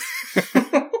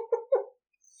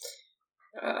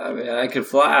 I mean, I could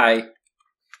fly.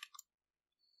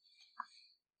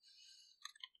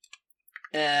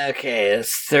 Okay,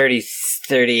 that's 30,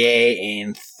 38,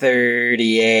 and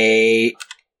 38.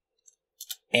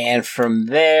 And from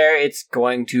there, it's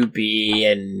going to be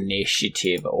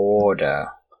initiative order.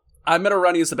 I'm gonna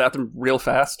run use the bathroom real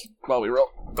fast while we roll,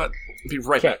 but be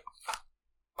right back.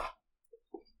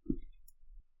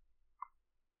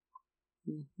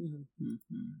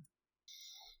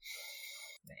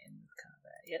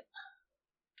 Yep.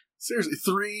 Seriously,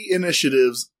 3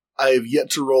 initiatives. I have yet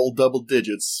to roll double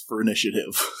digits for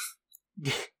initiative.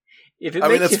 If it I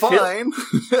mean, makes that's you fine.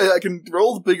 I can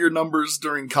roll the bigger numbers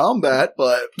during combat,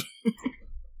 but...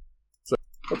 So,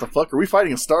 what the fuck? Are we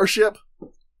fighting a starship?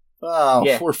 Oh,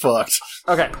 Yeah. we're fucked.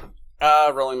 Okay.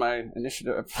 Rolling my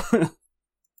initiative.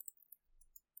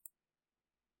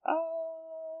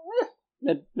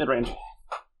 Mid-range.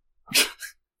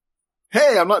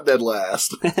 Hey, I'm not dead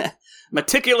last.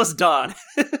 Meticulous Dawn.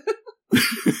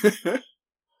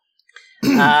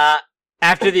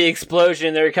 After the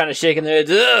explosion, they're kind of shaking their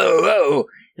heads. Oh, oh.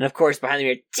 And of course, behind them,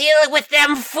 you're dealing with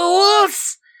them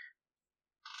fools.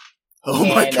 Oh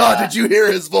my And, god, did you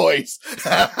hear his voice?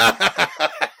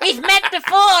 We've met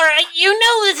before. You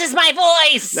know this is my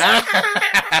voice.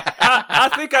 I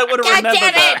think I would have God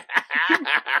remembered damn it!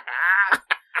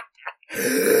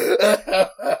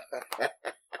 that.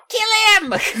 Kill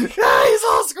him! He's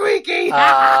all squeaky.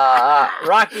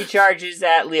 Rocky charges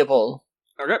at Leopold.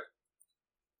 Okay.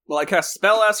 Well, I cast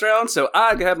spell last round, so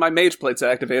I have my mage plates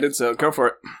activated, so go for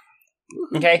it.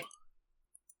 Okay.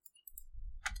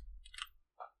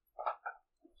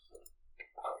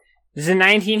 Does a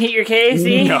 19 hit your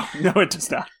KC? No, it does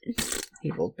not.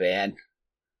 He rolled bad.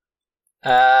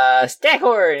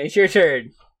 Stackhorn, it's your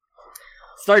turn.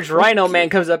 Large Rhino Man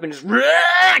comes up and just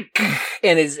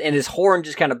and his horn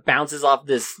just kind of bounces off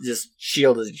this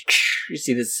shield. You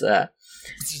see this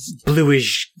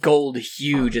bluish gold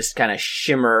hue just kind of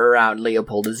shimmer around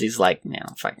Leopold as he's like, "No,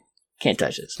 fuck, can't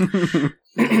touch this." No,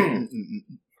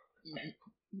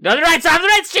 the right side.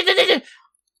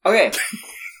 Okay.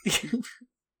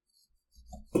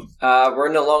 We're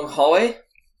in a long hallway.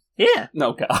 Yeah.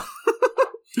 No, God.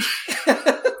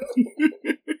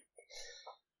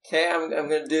 Okay, I'm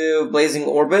gonna do Blazing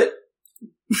Orbit.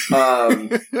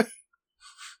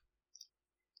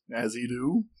 As you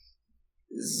do.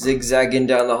 Zigzagging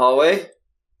down the hallway.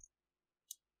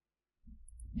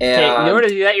 Okay, in And order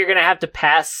to do that, you're going to have to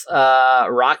pass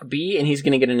Rock B, and he's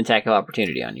going to get an attack of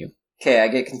opportunity on you. Okay, I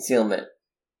get concealment.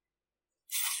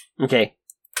 Okay.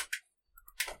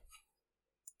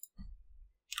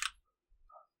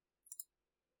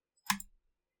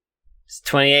 Does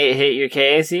 28 hit your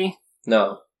KAC?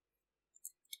 No.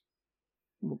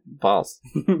 Balls.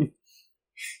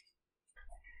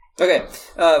 Okay.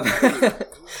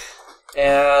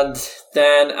 And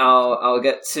then I'll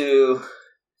get to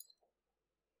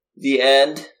the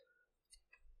end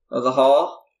of the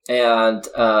hall, and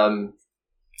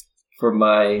for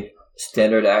my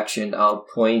standard action, I'll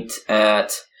point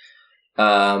at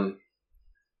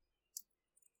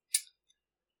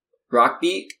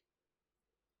Rockbeat.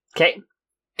 Okay.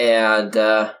 And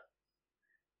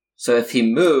so if he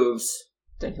moves,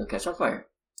 then he'll catch on fire.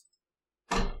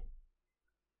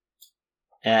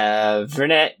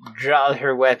 Vernette draws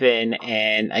her weapon,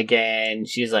 and again,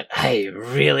 she's like, I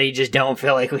really just don't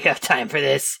feel like we have time for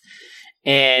this,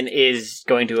 and is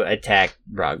going to attack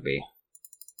Brogby.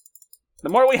 The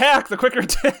more we hack, the quicker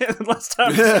less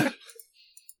time.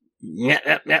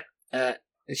 Yep.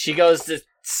 She goes to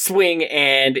swing,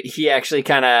 and he actually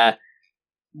kind of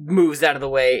moves out of the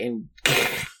way, and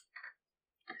it's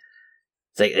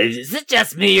like, is it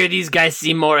just me, or these guys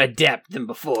seem more adept than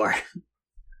before?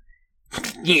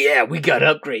 Yeah, we got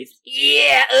upgrades.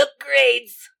 Yeah,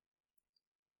 upgrades!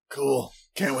 Cool.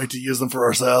 Can't wait to use them for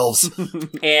ourselves.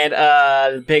 And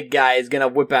the big guy is gonna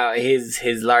whip out his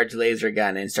large laser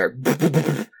gun and start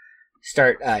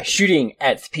shooting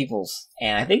at peoples.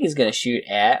 And I think he's gonna shoot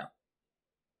at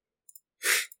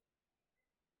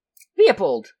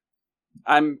Leopold.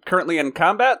 I'm currently in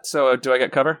combat, so do I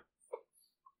get cover?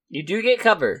 You do get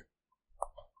cover.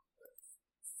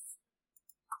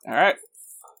 All right.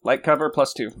 Light cover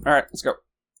 +2. All right, let's go.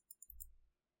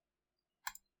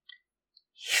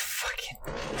 You fucking...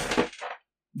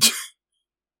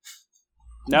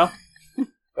 No?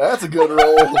 That's a good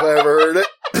roll if I ever heard it.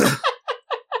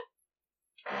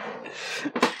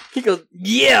 He goes,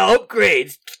 yeah,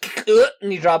 upgrades.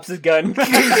 And he drops his gun.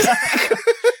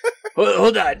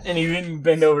 Hold on. And he didn't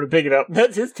bend over to pick it up.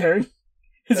 That's his turn.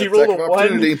 As he rolled a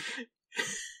 1.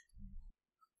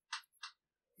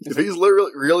 If he's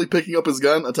literally really picking up his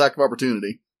gun, attack of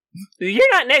opportunity.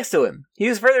 You're not next to him. He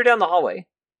was further down the hallway.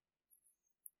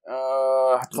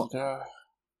 That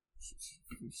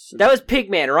was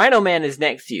Pigman. Rhino Man is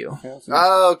next to you.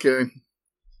 Okay.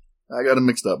 I got him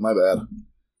mixed up. My bad.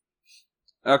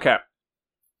 Okay.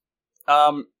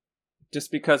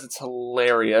 Just because it's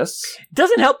hilarious. It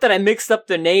doesn't help that I mixed up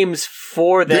the names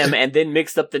for them and then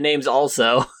mixed up the names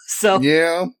also. So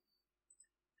Yeah.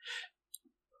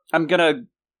 I'm gonna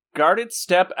guarded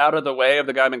step out of the way of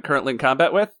the guy I'm currently in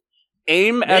combat with.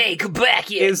 Aim at... Hey, come back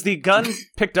here! Is the gun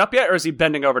picked up yet, or is he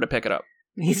bending over to pick it up?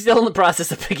 He's still in the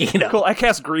process of picking it up. Cool, I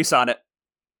cast grease on it.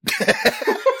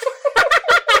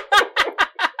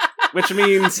 Which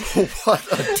means... What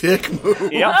a dick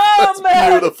move. Yep. That's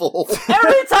beautiful.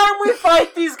 Every time we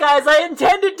fight these guys, I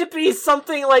intended to be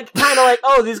something like, kind of like,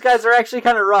 oh, these guys are actually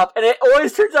kind of rough. And it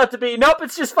always turns out to be, nope,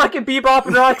 it's just fucking Bebop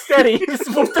and Rocksteady.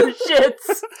 Just whoop their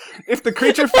shits. If the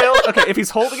creature fails... Okay, if he's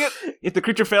holding it, if the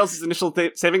creature fails his initial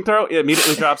saving throw, it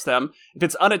immediately drops them. If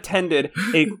it's unattended,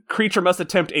 a creature must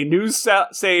attempt a new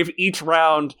save each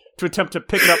round to attempt to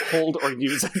pick it up, hold, or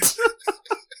use it.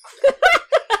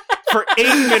 For 8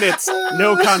 minutes,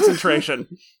 no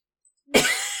concentration.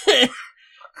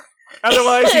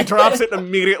 Otherwise, he drops it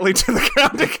immediately to the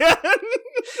ground again.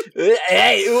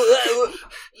 Hey, Oh,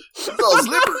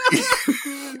 slippery.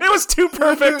 It was too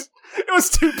perfect. It was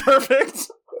too perfect.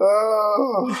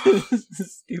 Oh.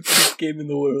 stupidest game in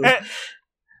the world.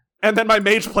 And then my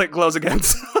mage plate glows again.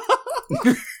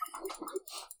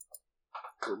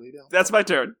 That's my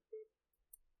turn.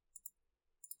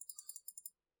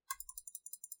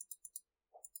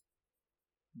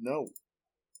 No.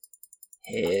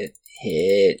 Hit.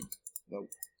 Nope.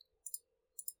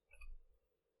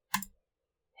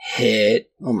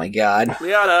 Hit. Oh my god.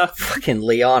 Liana. Fucking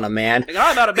Liana, man.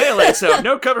 I'm out of melee, so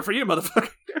no cover for you, motherfucker.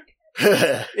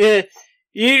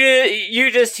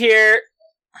 You just hear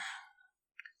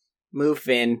move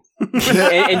in,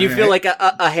 and you feel like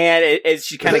a hand as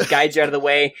she kind of guides you out of the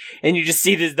way, and you just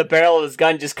see the barrel of his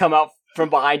gun just come out from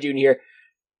behind you, and you hear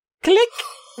click,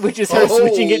 which is her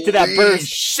switching it to that burst.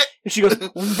 Shit. And she goes,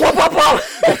 whoop, whoop, whoop.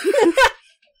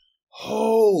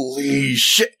 Holy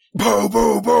shit. Boom,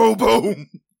 boom, boom, boom.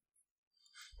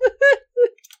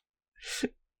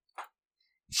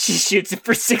 She shoots it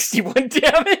for 61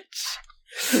 damage.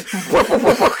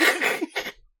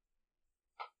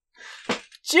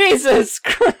 Jesus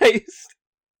Christ.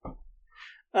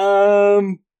 We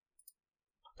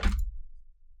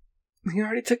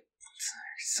already took...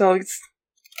 So it's...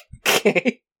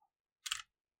 Okay.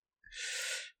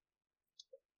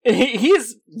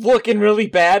 He's looking really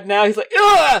bad now. He's like,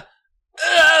 ugh!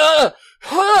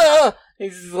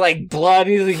 He's like blood.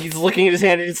 He's looking at his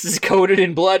hand and it's just coated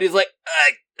in blood. He's like,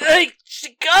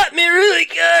 she got me really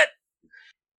good.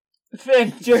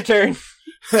 Finn, it's your turn.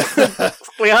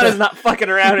 Liana's not fucking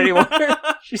around anymore.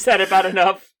 She said about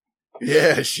enough.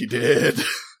 Yeah, she did.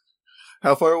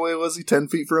 How far away was he? 10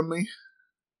 feet from me?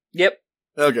 Yep.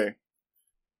 Okay.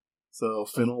 So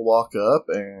Finn will walk up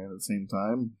and at the same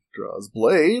time draw his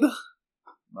blade.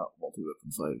 Not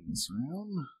multi-weapon fighting this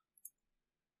round.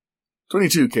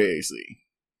 22 KAC.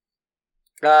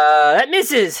 That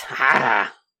misses.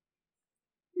 Ah.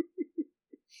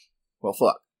 Well,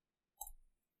 fuck.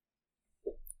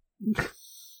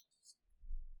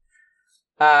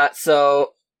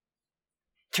 So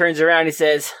turns around, he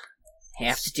says,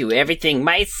 have to do everything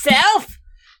myself.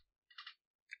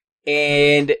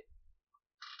 And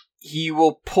he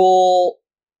will pull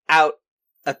out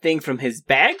a thing from his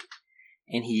bag,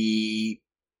 and you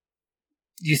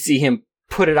see him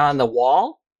put it on the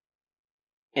wall,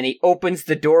 and he opens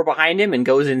the door behind him and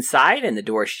goes inside, and the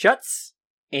door shuts,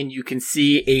 and you can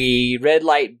see a red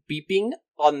light beeping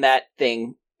on that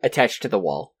thing attached to the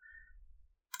wall.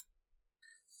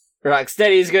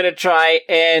 Rocksteady's gonna try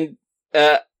and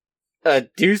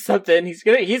do something. He's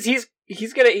gonna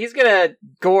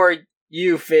gore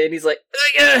you, Finn. He's like,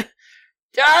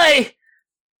 die!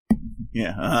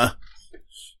 Yeah.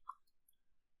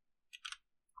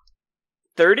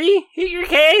 30 hit your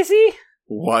KAC?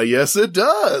 Why, yes, it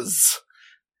does.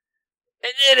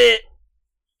 I did it.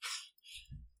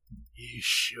 You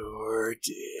sure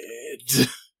did.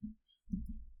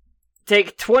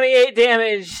 Take 28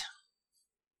 damage.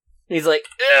 He's like,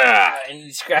 ugh, and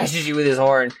he scratches you with his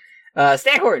horn.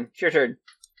 Staghorn, it's your turn.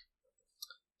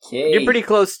 Okay. You're pretty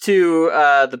close to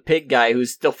the pig guy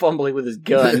who's still fumbling with his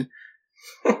gun.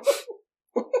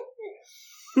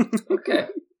 Okay.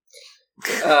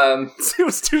 It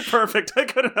was too perfect. I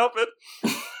couldn't help it.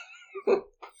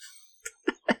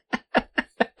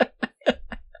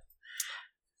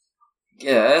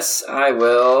 Guess I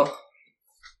will.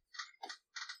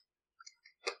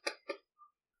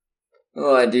 What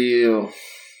will I do?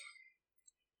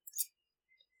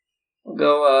 I'll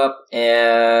go up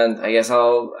and I guess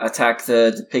I'll attack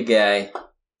the pig guy.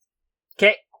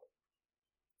 Okay.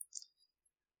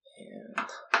 And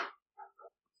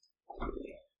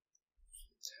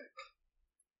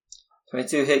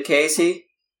 22 hit Casey.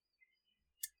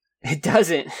 It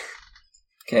doesn't.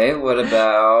 Okay, what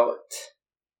about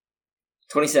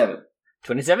 27?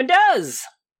 27 does.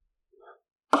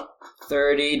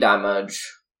 30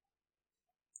 damage.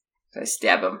 I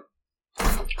stab him.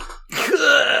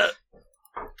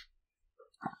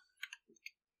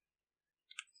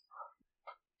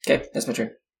 Okay, that's my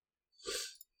turn.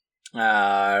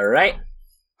 Alright.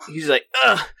 He's like,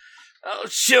 I'll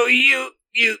show you,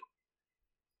 you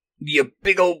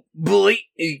big old bully.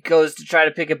 He goes to try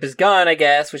to pick up his gun, I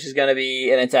guess, which is going to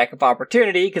be an attack of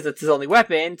opportunity, because it's his only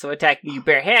weapon, so attacking you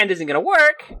bare hand isn't going to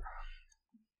work.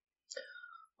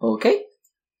 Okay.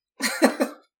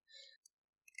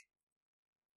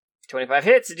 25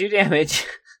 hits to do damage.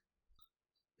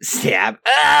 Stab.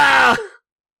 Ah!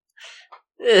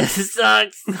 This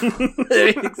sucks.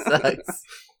 Everything sucks.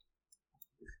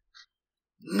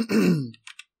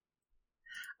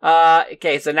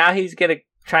 Okay, so now he's gonna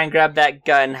try and grab that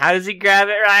gun. How does he grab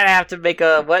it, Ryan? I have to make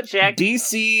a what check?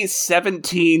 DC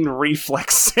 17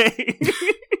 reflex save.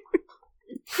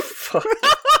 Fuck.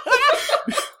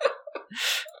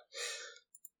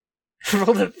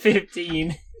 Rolled a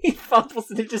 15. He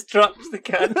fumbles and it just drops the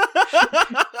gun.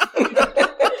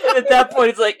 And at that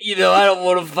point, it's like, I don't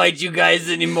want to fight you guys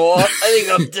anymore. I think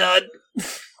I'm done.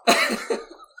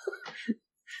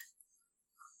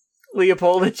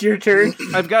 Leopold, it's your turn.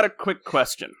 I've got a quick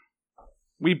question.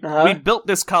 We Uh-huh. built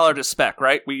this collar to spec,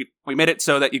 right? We made it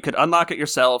so that you could unlock it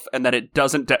yourself and that it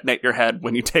doesn't detonate your head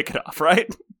when you take it off,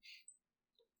 right?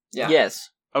 Yeah.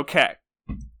 Yes. Okay.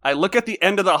 I look at the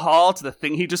end of the hall to the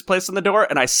thing he just placed on the door,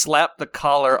 and I slap the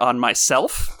collar on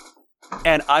myself,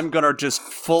 and I'm gonna just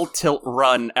full tilt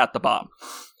run at the bomb.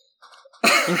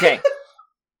 Okay.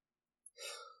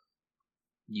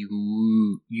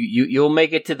 You'll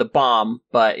make it to the bomb,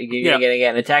 but you're gonna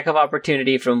get an attack of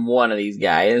opportunity from one of these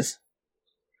guys.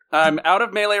 I'm out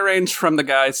of melee range from the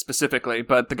guy specifically,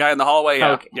 but the guy in the hallway,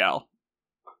 Okay. yeah.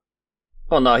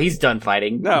 Well, no, he's done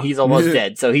fighting. No. He's almost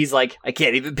dead, so he's like, I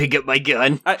can't even pick up my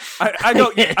gun.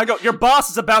 I go, your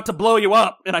boss is about to blow you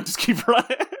up, and I just keep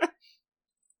running.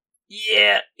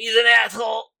 Yeah, he's an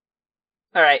asshole.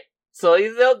 All right, so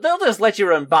they'll just let you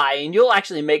run by, and you'll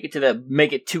actually make it to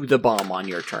the bomb on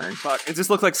your turn. Fuck, it just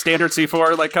looks like standard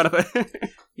C4, like kind of thing.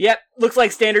 Yep, looks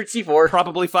like standard C4.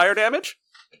 Probably fire damage?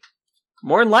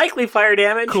 More than likely fire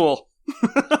damage. Cool.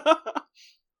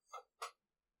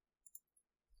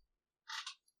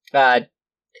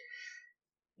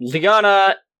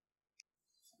 Liana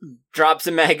drops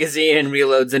a magazine and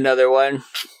reloads another one.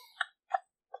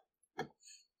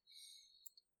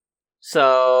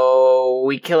 So,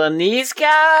 we killing these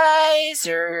guys,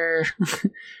 or...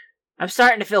 I'm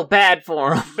starting to feel bad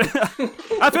for them.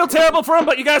 I feel terrible for him,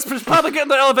 but you guys should probably get in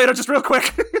the elevator just real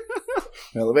quick.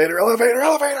 Elevator, elevator,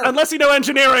 elevator! Unless you know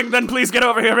engineering, then please get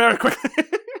over here very quickly.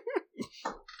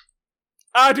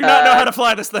 I do not know how to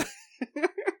fly this thing.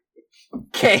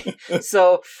 Okay,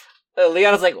 so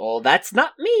Leona's like, "Oh, that's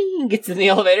not me." Gets in the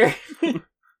elevator.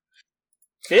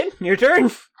 Finn, your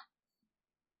turn.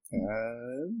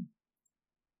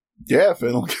 Yeah,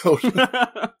 Finn will go to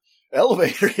the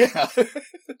elevator, yeah.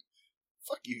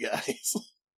 Fuck you guys.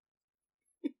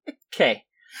 Okay.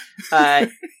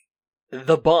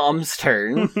 The bomb's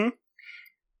turn.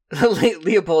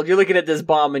 Leopold, you're looking at this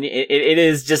bomb, and it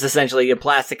is just essentially a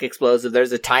plastic explosive.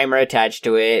 There's a timer attached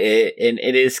to it, and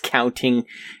it is counting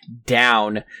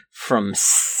down from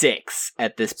 6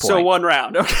 at this point. So 1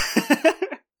 round, okay.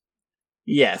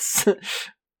 Yes.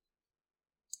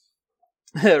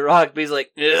 Rockby's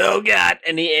like, oh god,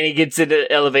 and he gets in the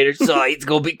elevator, so it's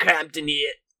gonna be cramped in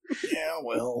here. Yeah,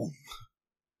 well...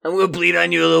 I'm gonna bleed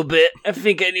on you a little bit. I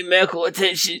think I need medical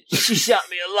attention. She shot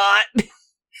me a lot.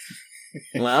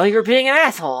 Well, you're being an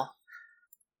asshole.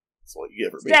 That's what you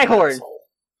get for being Staghorn. an asshole.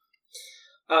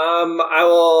 I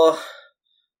will...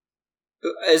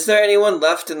 Is there anyone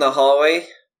left in the hallway?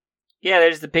 Yeah,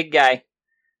 there's the big guy.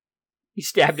 You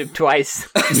stabbed him twice.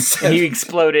 And he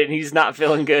exploded, and he's not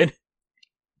feeling good.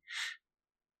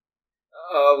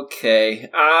 Okay.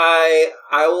 I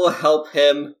will help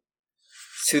him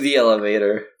to the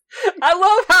elevator. I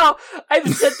love how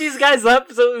I've set these guys up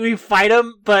so we fight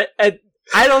them, but I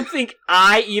don't think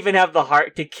I even have the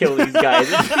heart to kill these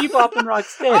guys. It's Bebop and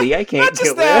Rocksteady. I can't Not just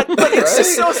kill that, them. but it's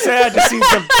just so sad to see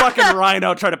some fucking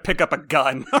rhino try to pick up a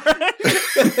gun. Alright?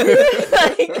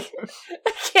 Like,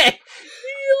 I can't. I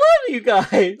love you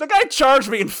guys. The guy charged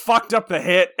me and fucked up the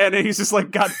hit, and he's just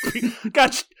like got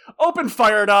open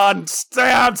fired on,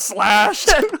 stabbed, slashed.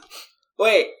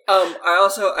 Wait,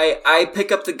 I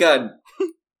pick up the gun.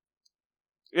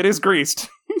 It is greased.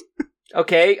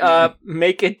 Okay,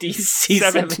 make a DC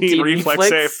 17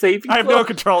 reflex save. I have no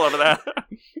control over that.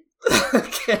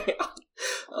 Okay,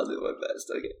 I'll do my best.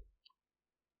 Okay.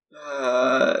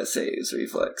 Saves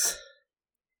reflex.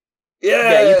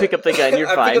 Yeah, you pick up the gun. You're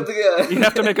fine. Pick up the gun. You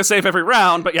have to make a save every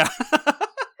round, but yeah.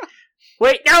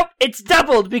 Wait, nope, it's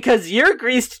doubled because you're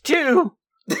greased too.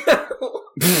 I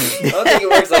don't think it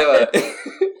works like that.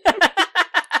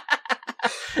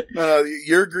 No,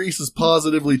 your grease is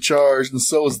positively charged, and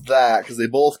so is that, because they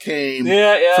both came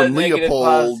Yeah, from negative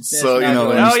Leopold, pos- so, yeah, you know,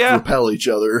 they Oh, just yeah. repel each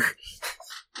other.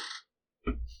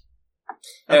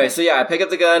 Anyway, so yeah, I pick up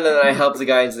the gun and then I help the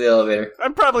guy into the elevator.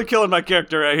 I'm probably killing my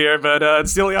character right here, but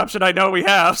it's the only option I know we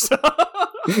have, so...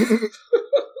 You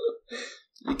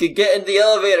could get in the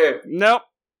elevator. Nope.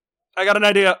 I got an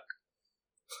idea.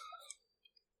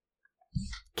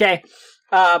 Okay,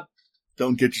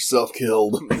 Don't get yourself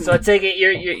killed. so I take it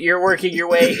you're working your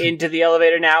way into the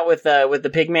elevator now with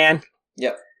the pig man.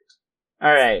 Yep.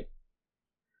 All right.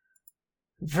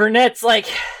 Vernette's like,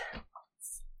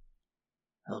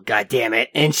 oh god damn it,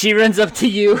 and she runs up to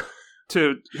you.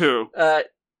 To who?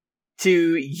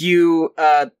 To you,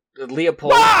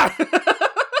 Leopold. Ah!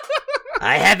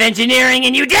 I have engineering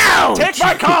and you don't! Take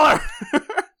my collar!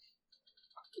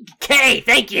 Okay,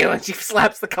 thank you! And she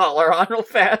slaps the collar on real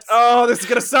fast. Oh, this is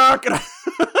gonna suck!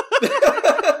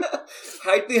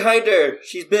 Hide behind her.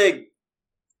 She's big.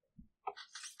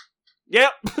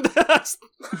 Yep.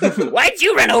 Why'd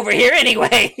you run over here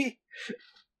anyway?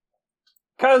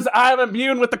 Because I'm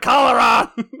immune with the collar on!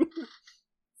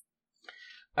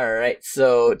 Alright,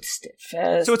 so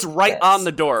steadfast. So it's right yes. on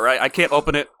the door, right? I can't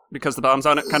open it because the bomb's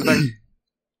on it, kind of thing?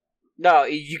 No,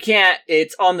 you can't.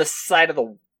 It's on the side of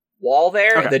the wall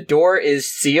there. Okay. The door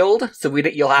is sealed, so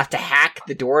you'll have to hack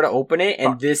the door to open it,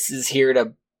 and this is here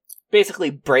to basically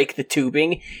break the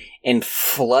tubing and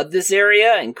flood this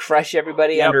area and crush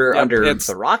everybody Yep, under it's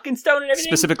the rock and stone and everything.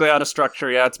 Specifically on a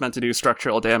structure, yeah, it's meant to do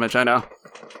structural damage, I know.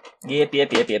 Yep.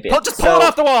 Just pull it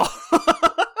off the wall!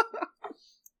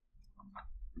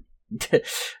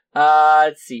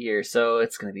 Let's see here. So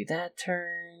it's gonna be that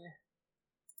turn.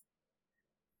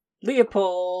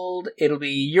 Leopold, it'll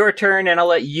be your turn, and I'll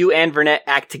let you and Vernette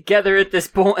act together at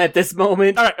this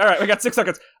moment. Alright, we got 6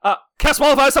 seconds. Cast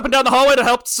Wall of Ice up and down the hallway to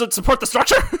help support the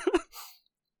structure.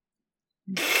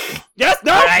 Yes.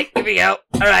 No. All right, here we go.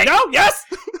 All right. No. Yes.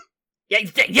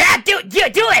 Yeah, do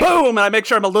it. Boom! And I make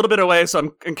sure I'm a little bit away so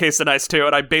I'm encased in ice too,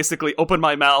 and I basically open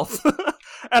my mouth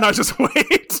and I just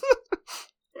wait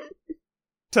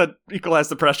to equalize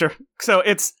the pressure. So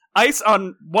it's ice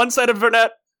on one side of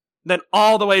Vernet, then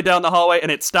all the way down the hallway,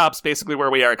 and it stops basically where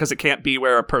we are because it can't be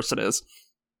where a person is.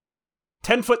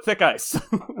 10-foot thick ice.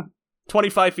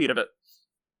 25 feet of it.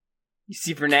 You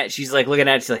see Burnett, she's like looking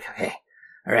at it, she's like, okay,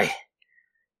 all right.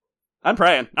 I'm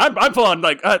praying. I'm full on,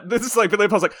 like, this is like, Billy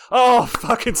Paul's like, oh,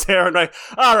 fucking Sarah, right?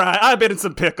 All right, I've been in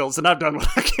some pickles, and I've done what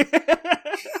I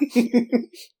can.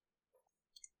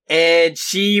 And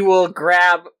she will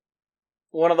grab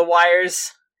one of the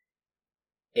wires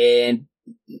and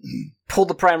pull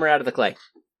the primer out of the clay.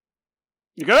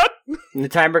 You good? And the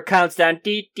timer counts down,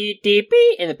 dee, dee, dee,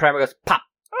 dee, and the primer goes pop.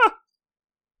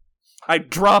 I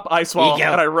drop Ice Wall, There you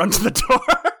go. and I run to the door.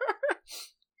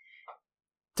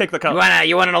 Take the cup.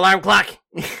 You want an alarm clock?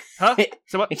 Huh?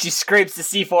 So what? And she scrapes the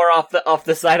C4 off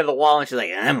the side of the wall, and she's like,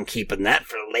 I'm keeping that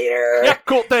for later. Yeah,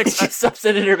 cool, And thanks. she stuffs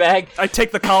it in her bag. I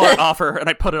take the collar off her, and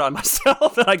I put it on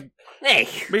myself, and Hey.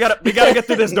 we gotta get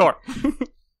through this door.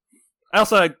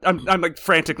 Also, I'm like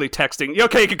frantically texting. You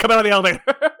okay? You can come out of the elevator.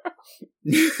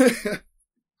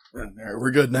 All right,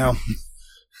 we're good now.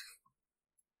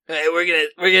 Hey, we're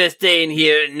gonna stay in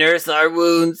here and nurse our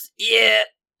wounds. Yeah.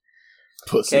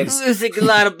 Pussies. Losing a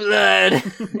lot of blood.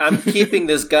 I'm keeping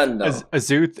this gun though.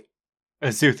 Azuth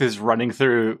is running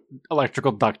through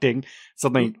electrical ducting.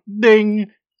 Something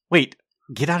ding. Wait,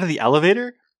 get out of the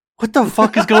elevator? What the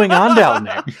fuck is going on down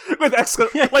there? With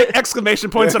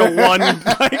exclamation points and a 1,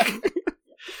 like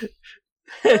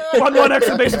 1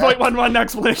 exclamation point, 1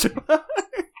 exclamation point.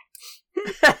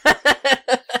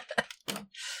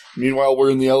 Meanwhile,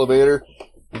 we're in the elevator.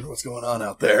 I wonder what's going on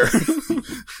out there.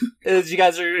 As you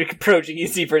guys are approaching, you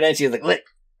see Burnett, she's like, look,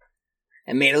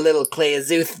 I made a little Clay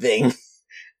Azuth thing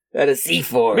out of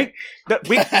C4.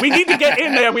 We need to get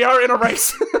in there. We are in a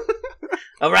race.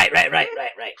 Oh, right.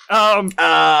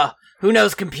 Who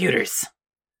knows computers?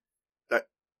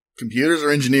 Computers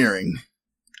or engineering?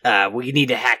 We need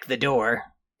to hack the door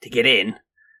to get in.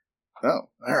 Oh, all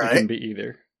It right. can be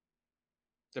either,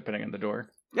 depending on the door.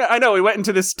 Yeah, I know. We went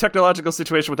into this technological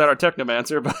situation without our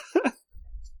technomancer, but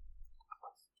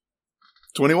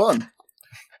 21.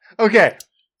 Okay.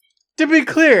 To be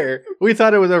clear, we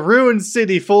thought it was a ruined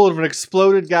city full of an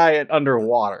exploded guy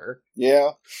underwater.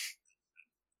 Yeah.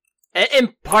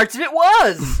 And parts of it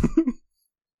was.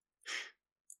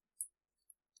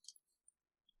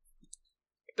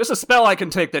 there's a spell I can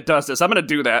take that does this. I'm gonna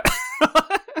do that.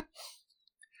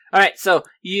 All right, so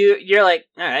you're like,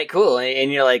 all right, cool, and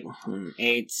you're like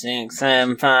 8, 6,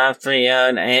 7, 5, 3,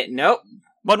 8. Nope.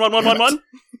 1.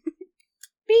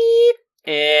 Beep.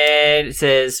 And it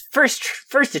says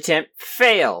first attempt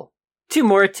fail. 2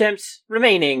 more attempts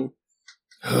remaining.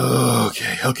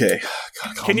 Okay. Gotta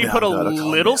calm Can you down, put a gotta calm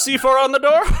little down. C4 on the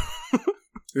door?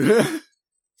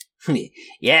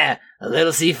 Yeah, a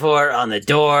little C4 on the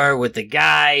door with the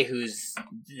guy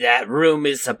that room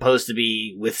is supposed to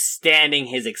be withstanding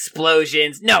his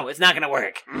explosions. No, it's not gonna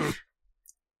work.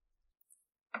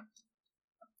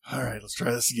 All right, let's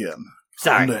try this again.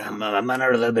 Sorry, Calm down. I'm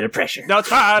under a little bit of pressure. No, it's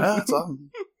fine. That's all.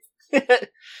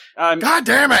 I'm God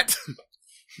damn it!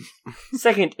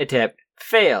 Second attempt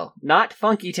fail. Not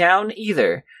Funky Town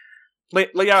either.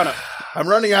 Liana. I'm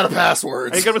running out of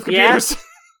passwords. Are you good with Yeah. computers?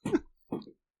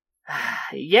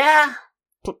 Yeah.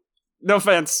 No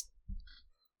offense.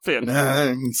 Finn.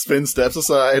 Finn steps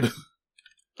aside.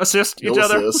 Assist each You'll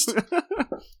other. assist.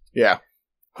 Yeah.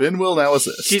 Finn will now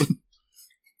assist.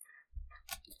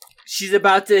 She's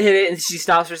about to hit it, and she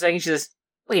stops for a second. She says,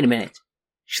 "Wait a minute."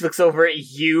 She looks over at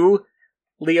you,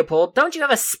 Leopold. Don't you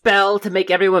have a spell to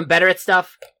make everyone better at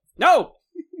stuff? No!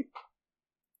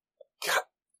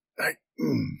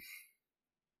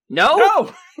 No.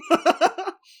 No!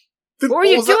 What were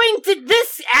you doing to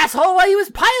this asshole while he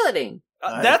was piloting?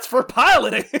 That's for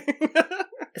piloting.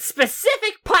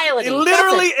 Specific piloting.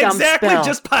 Literally, That's a dumb exactly spell.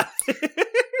 just piloting.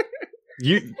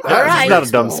 That's right. not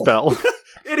a dumb spell.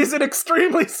 It is an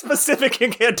extremely specific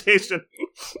incantation.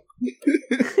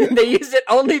 They use it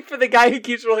only for the guy who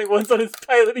keeps rolling ones on his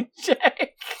piloting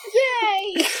check.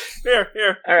 Yay! Here.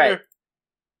 All right. Here.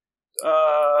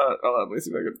 Hold on, let me see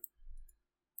if I can.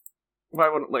 Why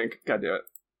wouldn't link? God damn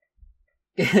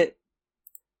it.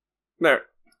 There.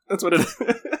 That's what it is.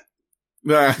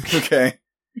 Okay.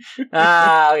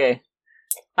 Okay.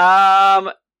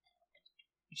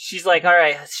 She's like, all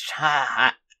right, let's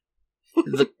try.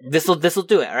 Look, this'll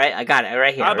do it. All right, I got it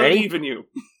right here. I Ready? believe in you.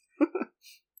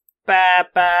 Ba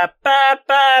ba ba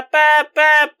ba ba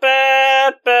ba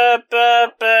ba ba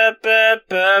ba ba ba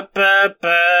ba ba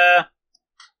ba.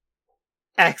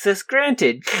 Access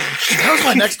granted. That was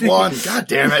my next one. God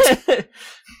damn it.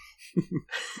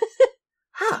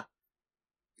 Huh.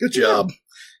 Good job.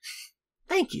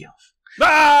 Thank you.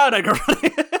 Ah, and I go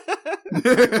running.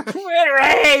 Win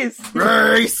race!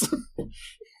 Race.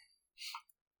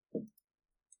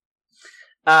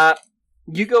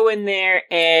 You go in there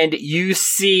and you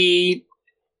see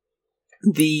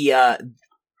the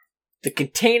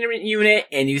containment unit,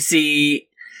 and you see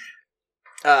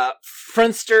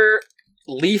Fronster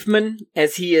Leafman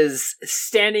as he is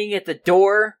standing at the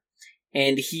door,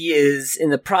 and he is in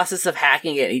the process of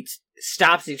hacking it. He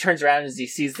stops, he turns around as he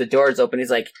sees the doors open.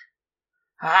 He's like,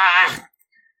 "Ah,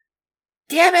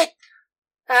 damn it!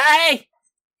 Hey!"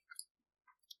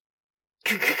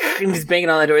 And he's banging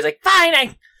on the door. He's like,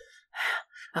 "Fine,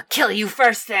 I'll kill you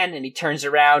first then." And he turns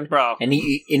around, Bro. and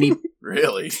he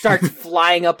Really? starts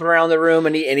flying up around the room,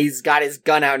 and he's got his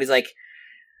gun out, and he's like,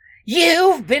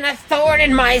 "You've been a thorn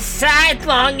in my side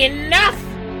long enough.